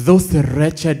 Those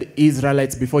wretched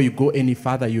Israelites, before you go any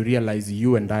further, you realize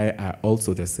you and I are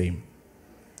also the same.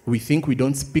 We think we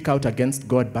don't speak out against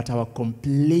God, but our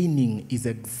complaining is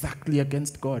exactly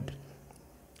against God.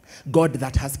 God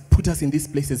that has put us in these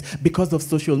places because of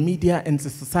social media and the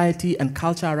society and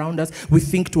culture around us. We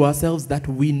think to ourselves that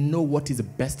we know what is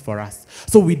best for us.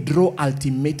 So we draw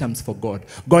ultimatums for God.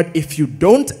 God, if you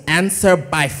don't answer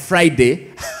by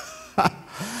Friday,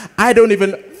 I don't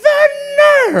even... The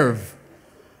nerve!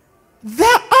 The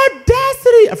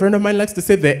audacity! A friend of mine likes to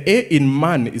say the A in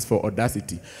man is for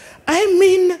audacity. I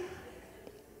mean...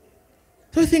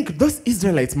 So I think those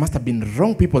Israelites must have been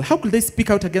wrong people. How could they speak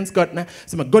out against God? Nah,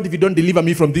 so God, if you don't deliver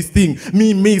me from this thing,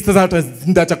 sasa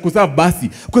ndacha kuserve basi.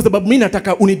 Kwa sababu mimi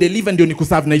nataka unideliver ndio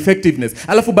nikuserve na effectiveness.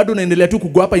 Alafu bado unaendelea tu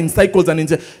kugo hapa in cycles and in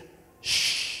shut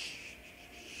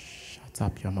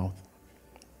up your mouth.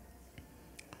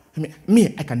 I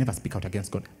mean, I can never speak out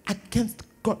against God. Against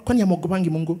God. Kwani amogopangi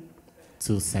Mungu?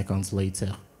 2 seconds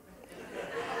later.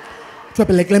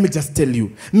 Like, let me just tell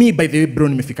you. Me, by the way, bro,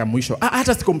 nimefika mwisho.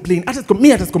 Hata si complain. Hata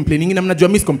si complaining. Na mnajua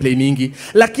mi si complainingi.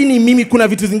 Lakini mimi kuna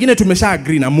vitu zingine tumesha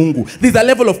agree na Mungu. There's a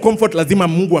level of comfort lazima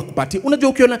Mungu akupatie. Unajua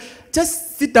ukiona,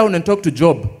 just sit down and talk to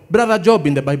Job. Brother Job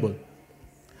in the Bible.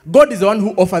 God is the one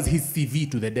who offers his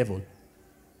CV to the devil.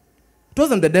 It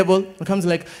wasn't the devil. It comes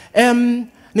like,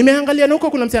 nimeangalia na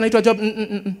huko kuna mtu anaitwa Job.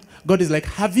 God is like,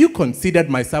 have you considered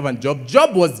my servant Job?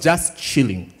 Job was just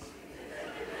chilling.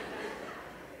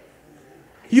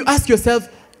 You ask yourself,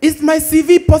 is my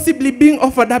CV possibly being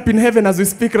offered up in heaven as we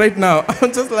speak right now?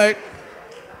 I'm just like...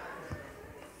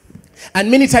 And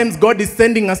many times God is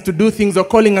sending us to do things or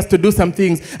calling us to do some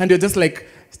things. And you're just like,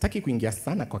 sitaki kuingia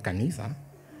sana kwa kanisa.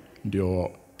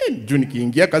 Ndio, juu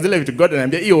nikiingia kwa zile vitu God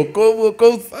ananiambia, iyo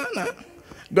okovu sana.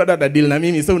 God had a deal na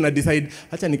mimi, so una decide,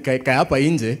 acha nikae hapa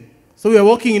nje. So we are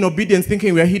walking in obedience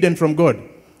thinking we are hidden from God.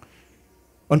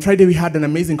 On Friday, we had an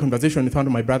amazing conversation with one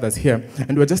of my brothers here, and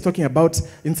we were just talking about,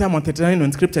 in Psalm 139,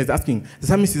 when Scripture is asking, the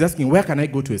psalmist is asking, where can I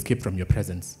go to escape from your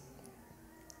presence?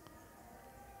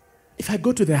 If I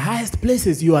go to the highest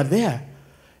places, you are there.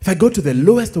 If I go to the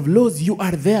lowest of lows, you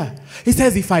are there. He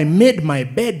says, if I made my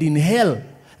bed in hell,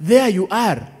 there you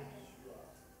are.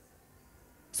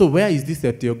 So where is this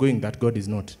that you're going that God is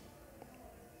not?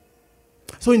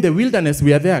 So in the wilderness,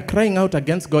 we are there crying out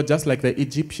against God just like the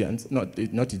Egyptians. Not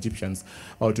Egyptians.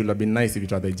 Oh, it would have been nice if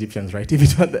it were the Egyptians, right? If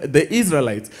it were the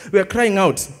Israelites. We are crying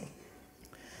out.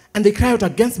 And they cry out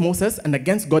against Moses and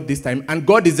against God this time. And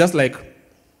God is just like,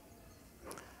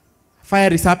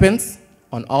 fiery serpents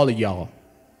on all y'all.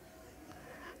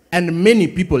 And many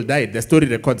people died. The story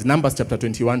records Numbers chapter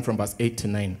 21 from verse 8 to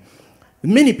 9.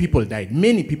 Many people died.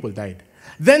 Many people died.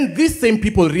 Then these same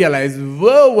people realize,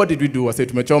 whoa, what did we do? I say,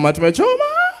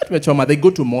 tumechoma. They go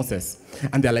to Moses.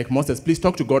 And they're like, Moses, please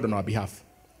talk to God on our behalf.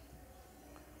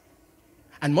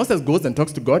 And Moses goes and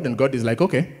talks to God, and God is like,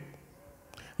 okay,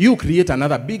 you create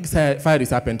another big fiery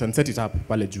serpent and set it up,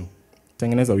 pale juu.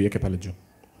 Tengeneza uiweke pale juu.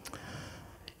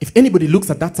 If anybody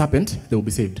looks at that serpent, they will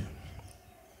be saved.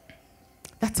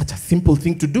 That's such a simple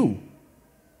thing to do.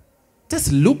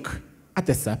 Just look at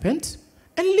the serpent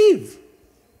and leave.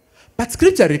 But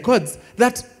Scripture records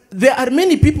that there are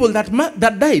many people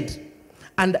that died.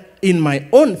 And in my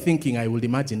own thinking, I would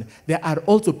imagine, there are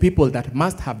also people that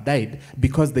must have died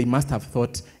because they must have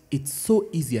thought, it's so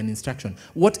easy an instruction.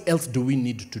 What else do we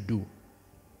need to do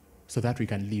so that we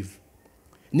can live?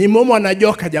 Ni momo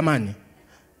anajoka jamani.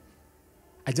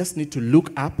 I just need to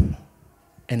look up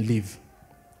and live.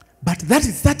 But that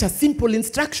is such a simple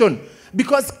instruction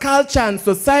because culture and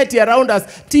society around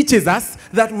us teaches us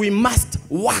that we must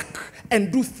work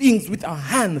and do things with our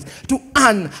hands to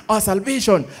earn our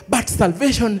salvation. But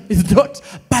salvation is not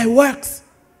by works.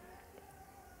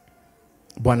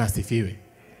 Bwana asifiwe.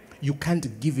 You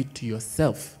can't give it to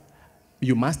yourself.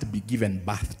 You must be given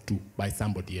birth to by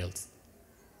somebody else.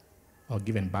 Or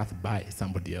given birth by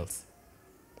somebody else.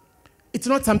 It's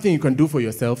not something you can do for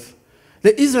yourself.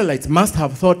 The Israelites must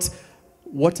have thought,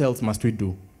 what else must we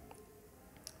do?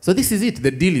 So this is it.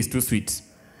 The deal is too sweet.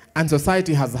 And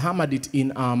society has hammered it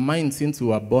in our minds since we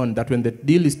were born that when the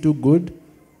deal is too good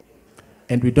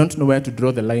and we don't know where to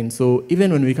draw the line. So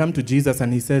even when we come to Jesus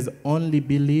and he says, only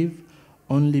believe,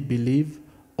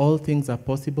 all things are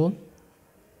possible,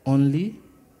 only.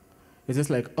 It's just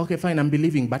like, okay, fine, I'm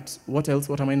believing, but what else?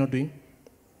 What am I not doing?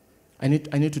 I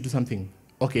need to do something.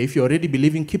 Okay, if you're already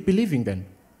believing, keep believing then.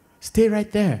 Stay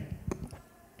right there.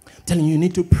 I'm telling you, you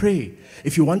need to pray.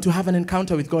 If you want to have an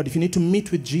encounter with God, if you need to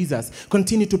meet with Jesus,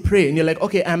 continue to pray. And you're like,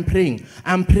 okay, I'm praying.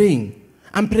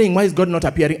 Why is God not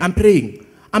appearing? I'm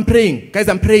praying. Guys,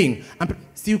 I'm praying.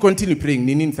 See, you continue praying.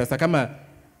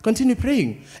 Continue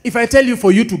praying. If I tell you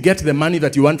for you to get the money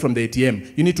that you want from the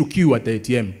ATM, you need to queue at the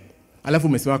ATM. Alafu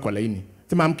umesimama kwa laini.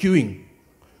 Sema, I'm queuing.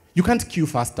 You can't queue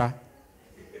faster.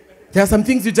 There are some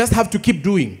things you just have to keep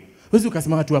doing. Like,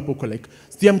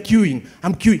 see, I'm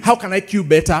queuing. How can I queue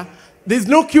better? There's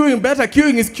no queuing better.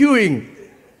 Queuing is queuing.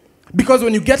 Because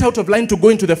when you get out of line to go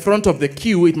into the front of the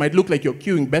queue, it might look like you're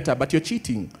queuing better, but you're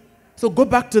cheating. So go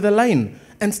back to the line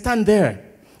and stand there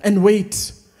and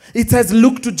wait. It says,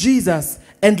 look to Jesus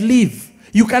and live.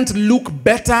 You can't look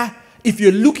better. If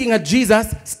you're looking at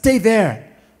Jesus, stay there.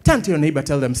 Turn to your neighbor,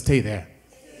 tell them, stay there.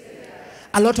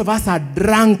 A lot of us are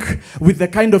drunk with the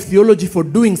kind of theology for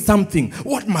doing something.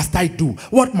 What must I do?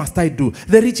 What must I do?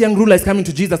 The rich young ruler is coming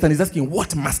to Jesus and he's asking,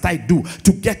 what must I do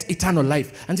to get eternal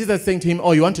life? And Jesus is saying to him,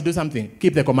 oh, you want to do something?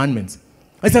 Keep the commandments.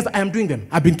 He says, I am doing them.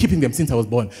 I've been keeping them since I was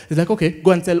born. He's like, okay,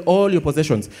 go and sell all your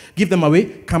possessions. Give them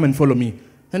away. Come and follow me.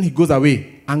 Then he goes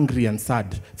away, angry and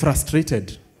sad,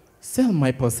 frustrated. Sell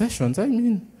my possessions?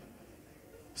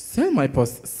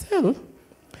 Sell?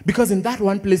 Because in that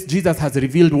one place, Jesus has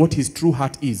revealed what his true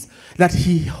heart is. That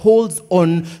he holds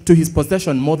on to his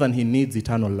possession more than he needs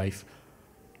eternal life.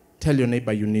 Tell your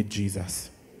neighbor you need Jesus.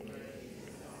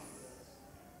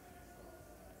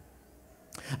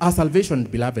 Our salvation,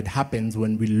 beloved, happens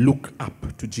when we look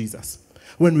up to Jesus.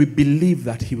 When we believe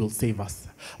that he will save us.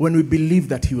 When we believe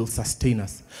that he will sustain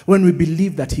us. When we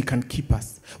believe that he can keep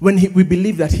us. When we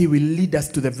believe that he will lead us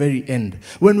to the very end.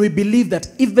 When we believe that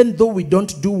even though we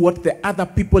don't do what the other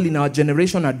people in our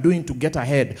generation are doing to get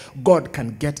ahead, God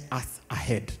can get us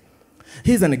ahead.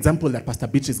 Here's an example that Pastor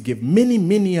Beatrice gave many,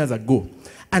 many years ago.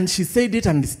 And she said it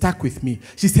and it stuck with me.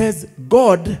 She says,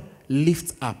 God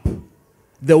lifts up.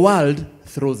 The world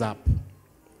throws up.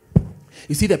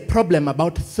 You see, the problem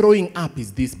about throwing up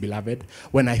is this, beloved.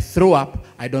 When I throw up,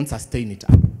 I don't sustain it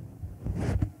up.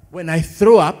 When I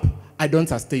throw up, I don't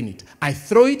sustain it. I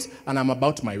throw it and I'm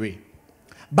about my way.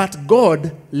 But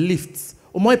God lifts.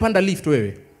 Umewahi panda lift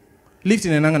wewe? Lift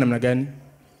inaendanga namna gani?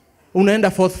 Unaenda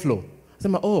 4th floor.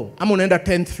 Nasema, oh, ama unaenda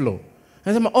 10th floor.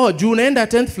 Nasema, oh, juu unaenda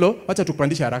 10th floor, wacha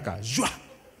tukupandisha haraka. Jua.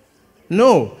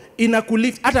 No,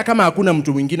 inakulift. Hata kama hakuna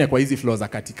mtu mwingine kwa hizi floors za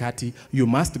katikati, you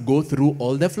must go through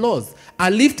all the floors. A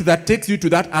lift that takes you to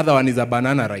that other one is a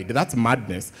banana ride. That's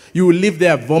madness. You will live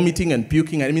there vomiting and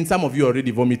puking. I mean, some of you are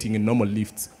already vomiting in normal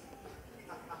lifts.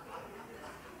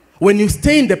 When you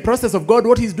stay in the process of God,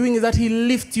 what he's doing is that he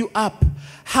lifts you up.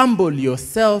 Humble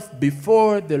yourself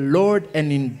before the Lord,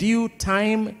 and in due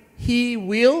time, he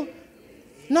will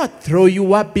not throw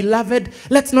you up, beloved.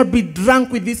 Let's not be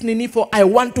drunk with this nini for I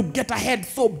want to get ahead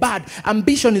so bad.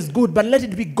 Ambition is good, but let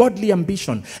it be godly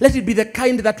ambition. Let it be the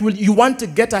kind that you want to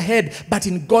get ahead, but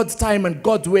in God's time and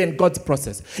God's way and God's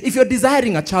process. If you're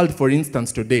desiring a child, for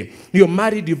instance, today, you're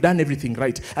married, you've done everything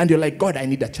right, and you're like, God, I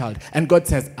need a child. And God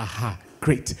says, aha,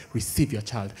 great, receive your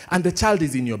child. And the child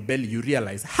is in your belly. You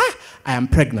realize, ha, I am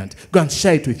pregnant. Go and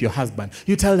share it with your husband.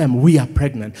 You tell them, we are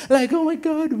pregnant. Like, oh my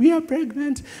God, we are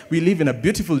pregnant. We live in a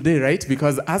beautiful day, right?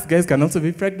 Because us guys can also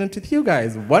be pregnant with you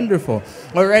guys. Wonderful.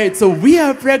 All right, so we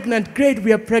are pregnant. Great,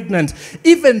 we are pregnant.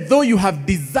 Even though you have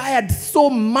desired so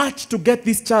much to get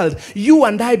this child, you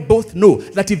and I both know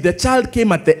that if the child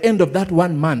came at the end of that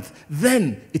 1 month,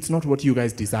 then it's not what you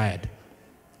guys desired.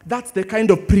 That's the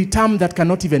kind of preterm that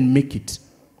cannot even make it.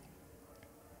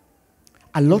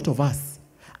 A lot of us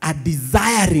are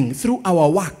desiring through our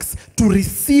works to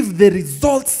receive the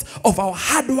results of our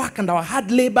hard work and our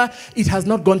hard labor. It has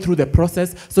not gone through the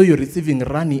process, so you're receiving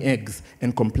runny eggs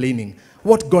and complaining.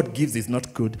 What God gives is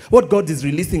not good. What God is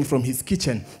releasing from his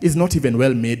kitchen is not even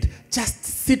well made. Just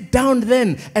sit down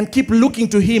then and keep looking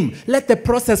to him. Let the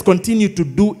process continue to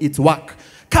do its work.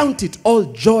 Count it all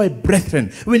joy, brethren,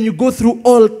 when you go through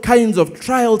all kinds of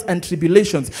trials and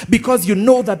tribulations, because you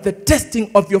know that the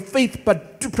testing of your faith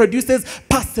produces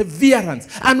perseverance.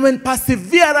 And when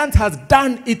perseverance has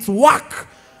done its work,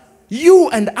 you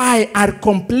and I are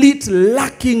complete,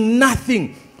 lacking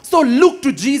nothing. So look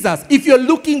to Jesus. If you're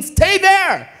looking, stay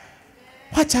there.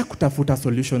 Wacha kutafuta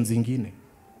solutions zingine.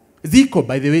 Ziko,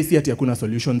 by the way, si ati hakuna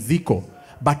solutions, ziko,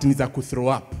 but ni za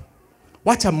kuthrow up.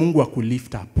 Wacha Mungu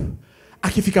akulift up.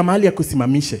 Akifika mahali ya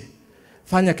kusimamishe,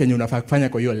 fanya kenye unafaa kufanya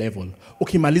kwa hiyo level.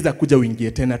 Ukimaliza kuja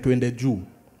uingie tena tuende juu.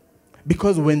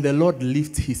 Because when the Lord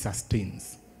lifts, he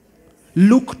sustains.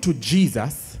 Look to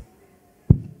Jesus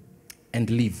and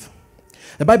live.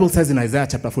 The Bible says in Isaiah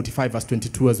chapter 45 verse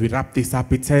 22, as we wrap this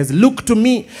up, it says, "Look to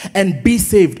me and be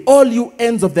saved, all you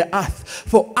ends of the earth,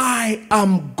 for I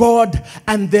am God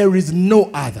and there is no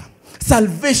other.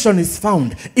 Salvation is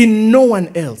found in no one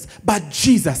else but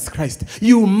Jesus Christ."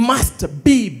 You must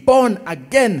be born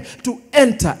again to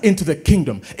enter into the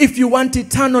kingdom. If you want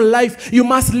eternal life, you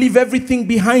must leave everything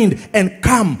behind and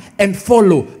come and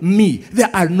follow me. There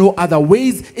are no other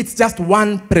ways. It's just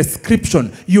one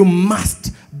prescription. You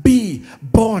must be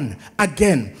born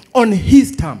again on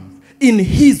his terms, in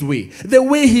his way, the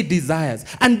way he desires,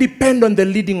 and depend on the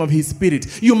leading of his spirit.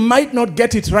 You might not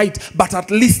get it right, but at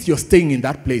least you're staying in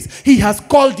that place. He has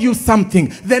called you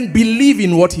something, then believe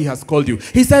in what he has called you.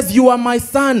 He says, "You are my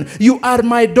son, you are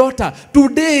my daughter.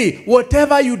 Today,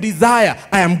 whatever you desire,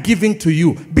 I am giving to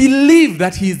you." Believe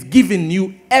that he is giving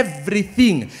you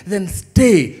everything, then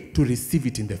stay to receive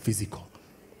it in the physical.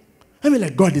 I mean,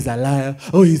 like, God is a liar.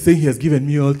 Oh, he's saying he has given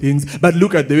me all things, but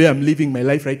look at the way I'm living my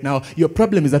life right now. Your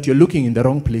problem is that you're looking in the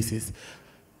wrong places.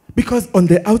 Because on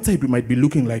the outside, we might be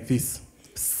looking like this,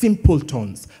 simple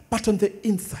tones. But on the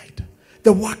inside,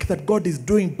 the work that God is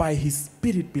doing by his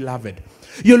Spirit, beloved.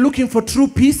 You're looking for true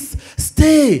peace?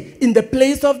 Stay in the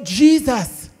place of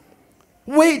Jesus.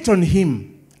 Wait on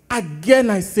him. Again,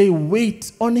 I say,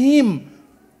 wait on him.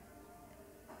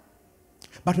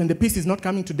 But when the peace is not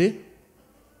coming today,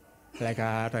 like,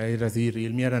 it is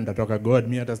real, me and God,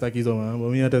 me atastaki hizo mambo,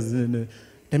 me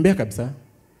tembea kabisa.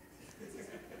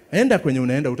 Enda kwenye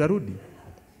unaenda utarudi.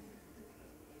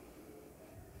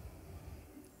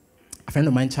 A friend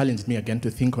of mine challenged me again to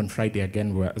think on Friday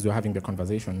again as we were having the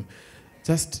conversation.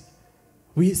 Just,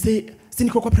 we say, si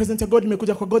niko kwa presence ya God,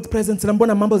 nimekuja kwa God's presence, na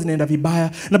mbona mambo zinaenda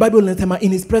vibaya. Na Bible inasema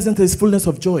in his presence there is fullness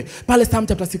of joy. Pale Psalm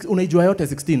chapter 6 unaijua yote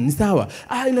 16, ni sawa.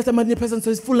 Inasema in his presence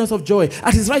there is fullness of joy.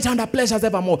 At his right hand are pleasures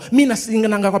evermore. Mimi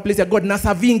nasinga kwa place ya God, na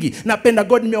savingi, napenda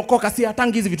God, nimeokoka, si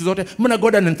atangi hizi vitu zote. Mbona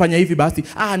God ananifanya hivi basi?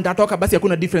 Ndatoka basi,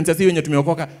 hakuna difference si wenye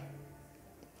tumeokoka.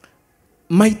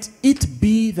 Might it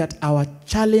be that our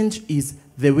challenge is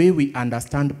the way we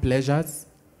understand pleasures?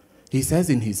 He says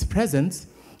in his presence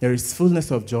there is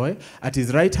fullness of joy. At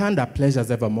his right hand are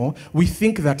pleasures evermore. We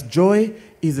think that joy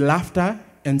is laughter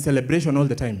and celebration all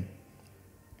the time.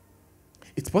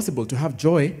 It's possible to have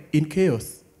joy in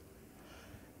chaos.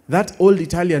 That old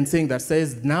Italian saying that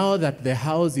says, "Now that the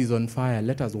house is on fire,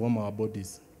 let us warm our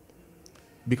bodies."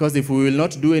 Because if we will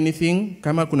not do anything,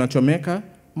 kama kuna chomeka,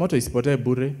 moto isipotee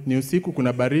bure, ni usiku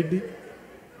kuna baridi,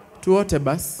 tuote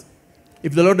bas.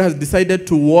 If the Lord has decided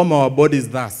to warm our bodies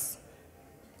thus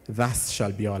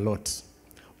shall be our lot.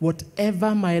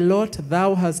 Whatever, my Lord,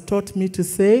 thou hast taught me to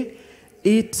say,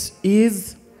 it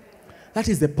is. That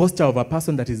is the posture of a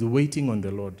person that is waiting on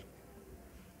the Lord.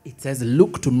 It says,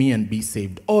 "Look to me and be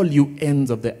saved, all you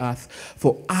ends of the earth,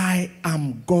 for I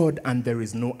am God and there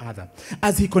is no other."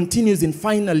 As he continues in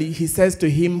finally, he says to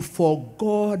him, "For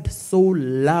God so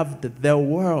loved the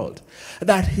world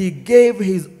that he gave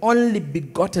his only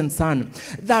begotten Son,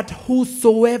 that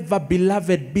whosoever,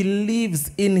 beloved,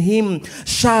 believes in him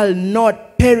shall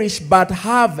not perish but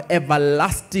have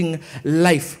everlasting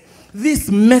life."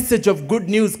 This message of good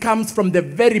news comes from the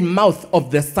very mouth of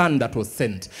the Son that was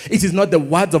sent. It is not the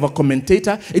words of a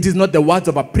commentator. It is not the words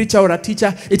of a preacher or a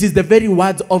teacher. It is the very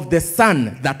words of the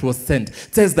Son that was sent.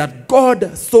 It says that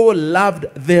God so loved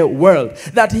the world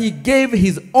that he gave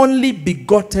his only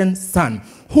begotten Son.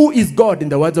 Who is God in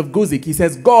the words of Guzik? He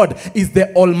says, God is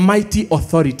the almighty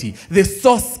authority, the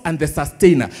source and the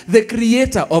sustainer, the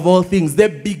creator of all things, the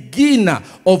beginner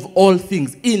of all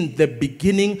things. In the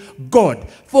beginning, God.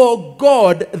 For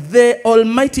God, the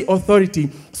almighty authority,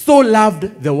 so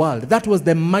loved the world. That was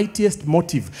the mightiest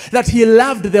motive. That he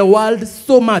loved the world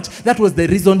so much. That was the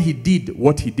reason he did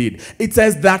what he did. It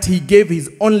says that he gave his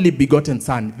only begotten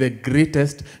son, the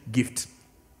greatest gift.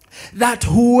 That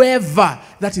whoever,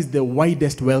 that is the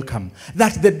widest welcome,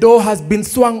 that the door has been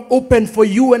swung open for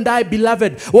you and I,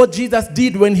 beloved. What Jesus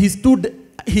did when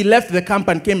he left the camp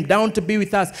and came down to be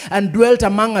with us and dwelt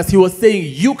among us, he was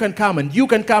saying, you can come and you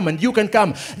can come and you can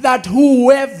come. That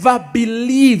whoever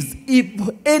believes, if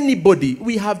anybody,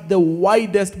 we have the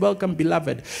widest welcome,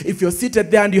 beloved. If you're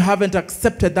seated there and you haven't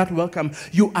accepted that welcome,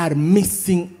 you are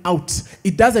missing out.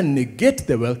 It doesn't negate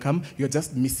the welcome, you're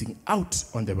just missing out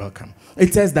on the welcome.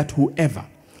 It says that whoever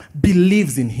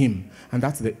believes in him, and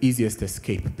that's the easiest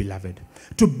escape, beloved.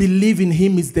 To believe in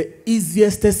him is the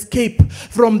easiest escape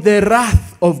from the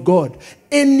wrath of God.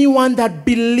 Anyone that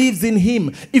believes in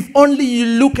him, if only you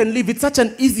look and live, it's such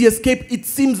an easy escape, it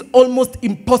seems almost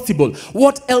impossible.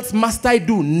 What else must I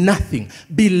do? Nothing.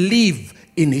 Believe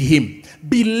in him.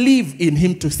 Believe in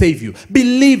him to save you.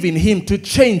 Believe in him to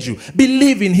change you.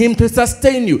 Believe in him to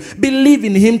sustain you. Believe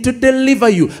in him to deliver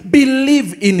you.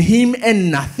 Believe in him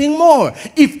and nothing more.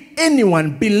 If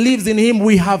anyone believes in him,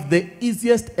 we have the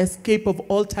easiest escape of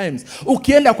all times.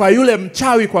 Ukienda kwa yule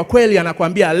mchawi kwa kweli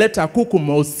anakuambia leta kuku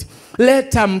mweusi,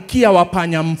 leta mkia wa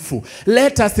panya mfu,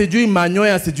 leta sijui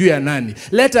manyoya sijui ya nani,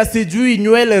 leta sijui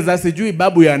nywele za sijui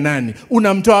babu ya nani.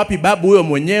 Unamtoa wapi babu huyo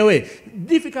mwenyewe?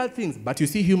 Difficult things, but you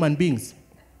see human beings.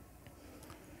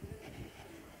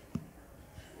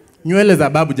 Nywele za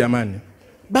babu jamani.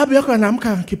 Babu yako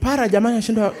anaamka kipara jamani,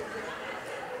 anashindwa.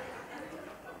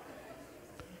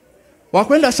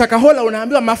 Wakwenda Shakahola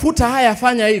unaambiwa mafuta haya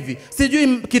fanya hivi.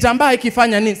 Sijui kitambaa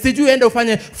ikifanya nini. Sijui ende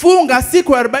ufanye funga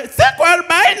siku 40. Siku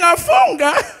 40 na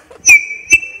funga.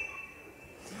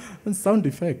 And sound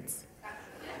effects.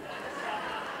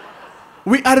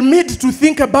 We are made to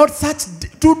think about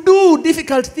to do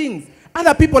difficult things.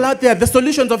 Other people out there, the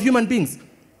solutions of human beings.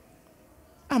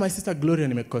 My sister Gloria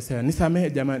nimekosea. Nisamehe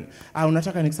jamani.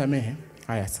 Unataka nikusamehe?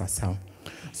 Haya sawa.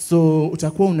 So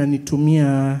utakuwa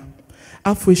unanitumia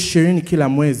 20,000 kila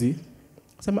mwezi.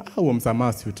 Sema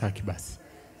msamaha siutaki basi.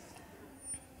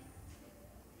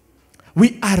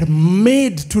 We are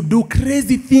made to do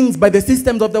crazy things by the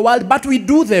systems of the world, but we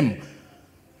do them.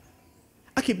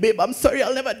 Okay, babe, I'm sorry,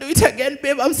 I'll never do it again.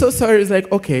 Babe, I'm so sorry. It's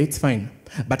like, okay, it's fine.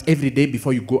 But every day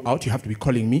before you go out, you have to be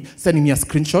calling me, sending me a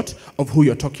screenshot of who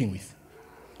you're talking with,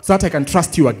 so that I can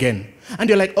trust you again. And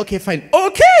you're like, okay, fine.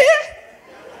 Okay.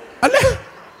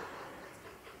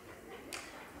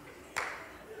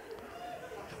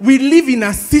 We live in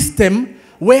a system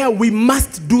where we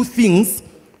must do things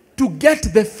to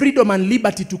get the freedom and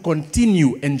liberty to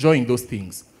continue enjoying those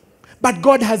things. But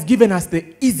God has given us the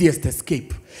easiest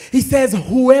escape. He says,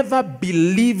 whoever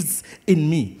believes in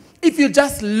me. If you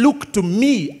just look to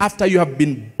me after you have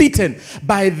been bitten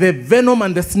by the venom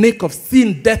and the snake of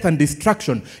sin, death, and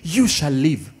destruction, you shall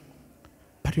live.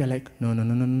 But you're like,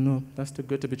 no. That's too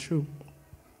good to be true.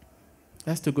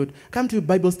 That's too good. Come to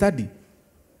Bible study.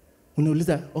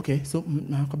 Unauliza, okay, so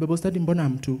kwa Bible study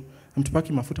mbona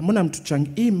mtupaki mafuta? Mbona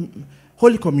mtuchangi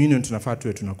Holy Communion tunafaa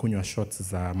tuwe tunakunywa shots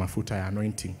za mafuta ya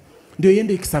anointing. Ndio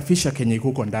iende ikisafisha kenye iko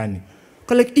huko ndani.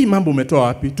 Kwa like hii mambo umetoa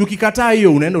wapi? Tukikataa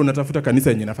hiyo unaenda unatafuta kanisa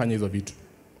yenye inafanya hizo vitu.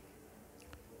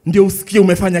 Ndio usikie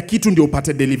umefanya kitu ndio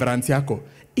upate deliverance yako.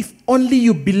 If only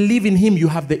you believe in him, you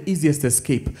have the easiest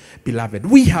escape, beloved.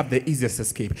 We have the easiest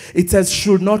escape. It says,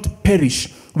 should not perish.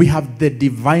 We have the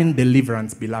divine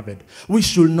deliverance, beloved. We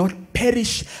should not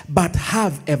perish, but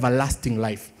have everlasting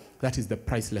life. That is the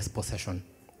priceless possession.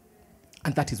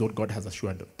 And that is what God has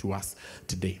assured to us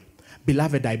today.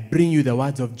 Beloved, I bring you the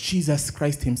words of Jesus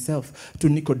Christ himself to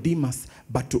Nicodemus,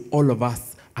 but to all of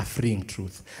us, a freeing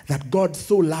truth. That God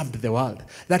so loved the world,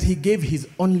 that he gave his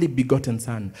only begotten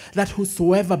son, that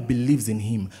whosoever believes in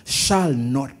him shall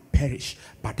not perish,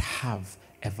 but have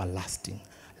everlasting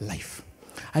life.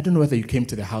 I don't know whether you came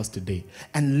to the house today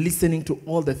and listening to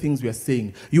all the things we are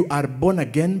saying. You are born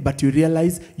again, but you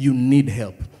realize you need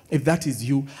help. If that is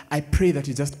you, I pray that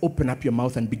you just open up your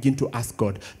mouth and begin to ask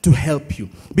God to help you.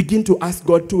 Begin to ask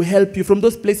God to help you from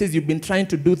those places you've been trying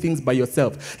to do things by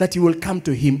yourself, that you will come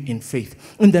to him in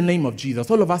faith. In the name of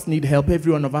Jesus. All of us need help.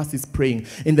 Every one of us is praying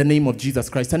in the name of Jesus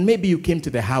Christ. And maybe you came to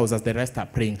the house as the rest are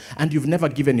praying and you've never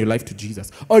given your life to Jesus.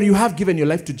 Or you have given your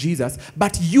life to Jesus,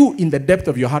 but you in the depth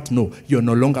of your heart know you're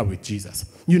no longer with Jesus.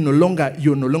 You're no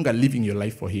longer living your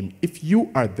life for him. If you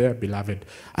are there, beloved,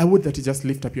 I would that you just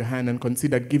lift up your hand and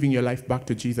consider giving your life back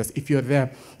to Jesus. If you're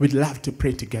there, we'd love to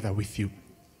pray together with you.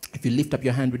 If you lift up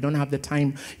your hand, we don't have the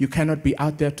time. You cannot be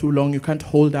out there too long. You can't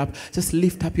hold up. Just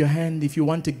lift up your hand if you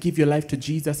want to give your life to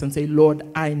Jesus and say, Lord,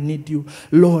 I need you.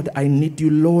 Lord, I need you.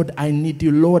 Lord, I need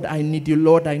you. Lord, I need you.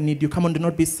 Lord, I need you. Come on, do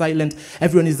not be silent.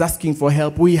 Everyone is asking for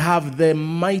help. We have the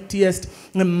mightiest,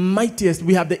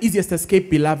 we have the easiest escape,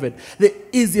 beloved. The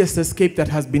easiest escape that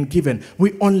has been given.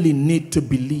 We only need to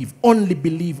believe. Only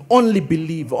believe. Only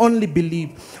believe. Only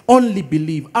believe. Only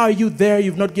believe. Are you there?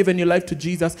 You've not given your life to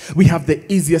Jesus? We have the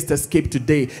easiest escape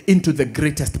today into the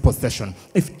greatest possession.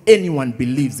 If anyone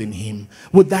believes in him,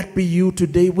 would that be you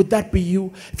today? Would that be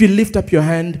you? If you lift up your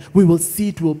hand, we will see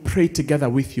it. We'll pray together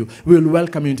with you. We will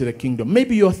welcome you into the kingdom.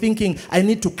 Maybe you're thinking, I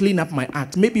need to clean up my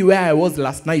act. Maybe where I was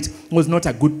last night was not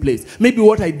a good place. Maybe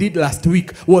what I did last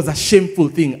week was a shameful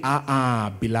thing.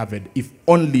 Beloved, if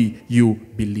only you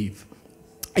believe.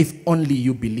 If only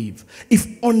you believe. If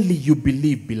only you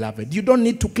believe, beloved. You don't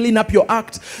need to clean up your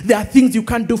act. There are things you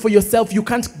can't do for yourself. You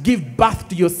can't give birth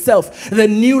to yourself. The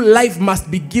new life must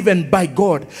be given by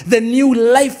God. The new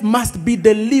life must be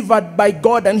delivered by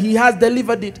God, and he has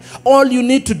delivered it. All you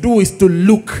need to do is to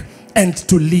look and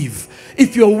to live.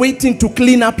 If you're waiting to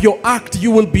clean up your act,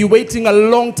 you will be waiting a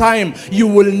long time. You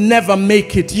will never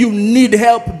make it. You need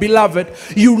help, beloved.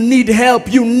 You need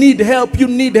help. You need help. You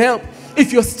need help.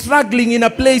 If you're struggling in a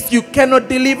place you cannot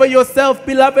deliver yourself,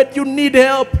 beloved, you need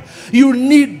help. You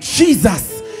need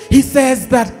Jesus. He says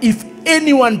that if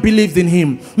anyone believes in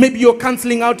him, maybe you're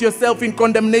canceling out yourself in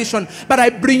condemnation, but I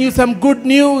bring you some good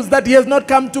news that he has not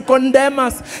come to condemn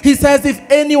us. He says if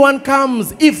anyone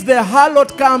comes, if the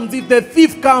harlot comes, if the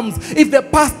thief comes, if the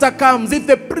pastor comes, if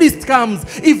the priest comes,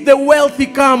 if the wealthy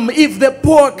come, if the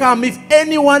poor come, if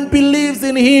anyone believes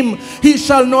in him, he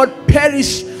shall not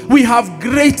perish. We have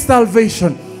great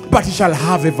salvation, but he shall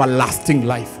have everlasting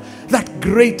life. That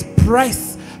great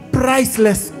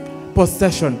priceless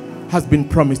possession has been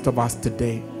promised of us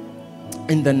today.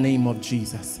 In the name of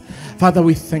Jesus. Father,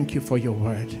 we thank you for your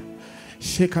word.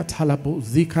 Shekatalabo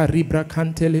zika ribra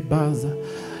kantelebaza.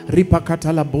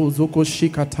 Ripakatalabo zoko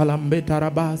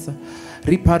shikatalambetarabaza.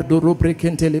 Ripardo robre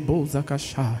kenteleboza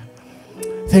kasha.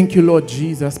 Thank you, Lord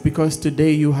Jesus, because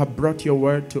today you have brought your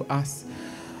word to us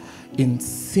in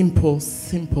simple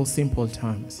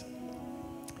terms.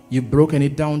 You've broken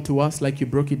it down to us like you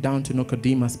broke it down to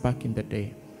Nicodemus back in the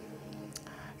day.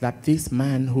 That this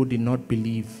man who did not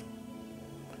believe,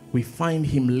 we find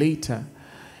him later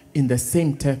in the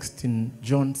same text in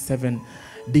John 7,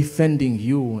 defending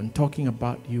you and talking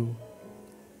about you.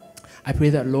 I pray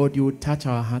that, Lord, you would touch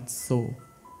our hearts so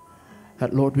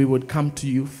that, Lord, we would come to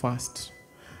you first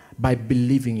by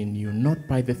believing in you, not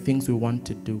by the things we want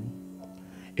to do.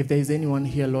 If there is anyone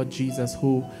here, Lord Jesus,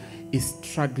 who is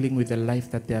struggling with the life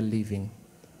that they are living,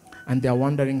 and they are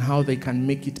wondering how they can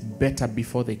make it better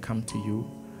before they come to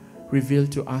you, reveal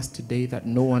to us today that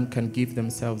no one can give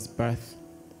themselves birth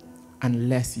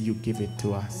unless you give it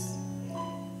to us.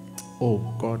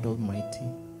 Oh God Almighty,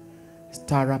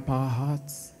 stir up our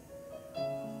hearts.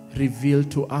 Reveal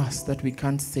to us that we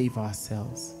can't save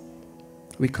ourselves.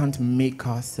 We can't make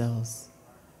ourselves.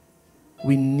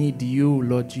 We need you,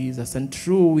 Lord Jesus. And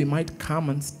true, we might come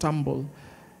and stumble,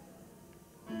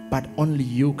 but only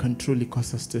you can truly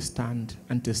cause us to stand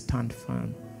and to stand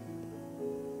firm.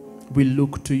 We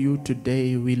look to you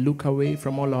today. We look away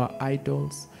from all our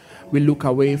idols. We look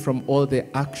away from all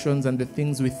the actions and the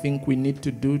things we think we need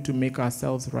to do to make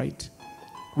ourselves right.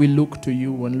 We look to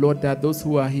you. And Lord, there are those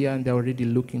who are here and they're already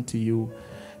looking to you.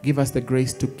 Give us the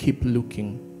grace to keep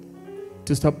looking.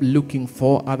 To stop looking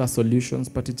for other solutions,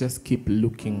 but to just keep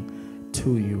looking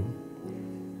to you.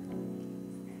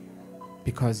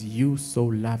 Because you so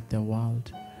loved the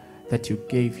world that you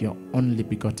gave your only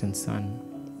begotten Son,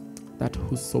 that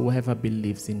whosoever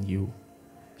believes in you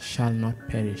shall not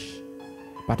perish,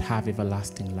 but have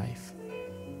everlasting life.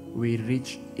 We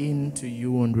reach into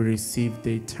you and we receive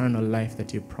the eternal life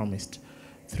that you promised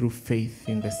through faith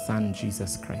in the Son,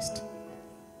 Jesus Christ.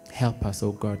 Help us,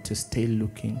 oh God, to stay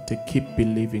looking, to keep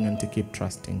believing and to keep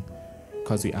trusting,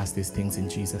 because we ask these things in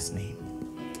Jesus' name.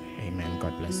 Amen.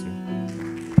 God bless you.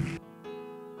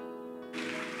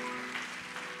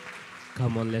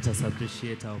 Come on, let us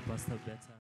appreciate our pastor better.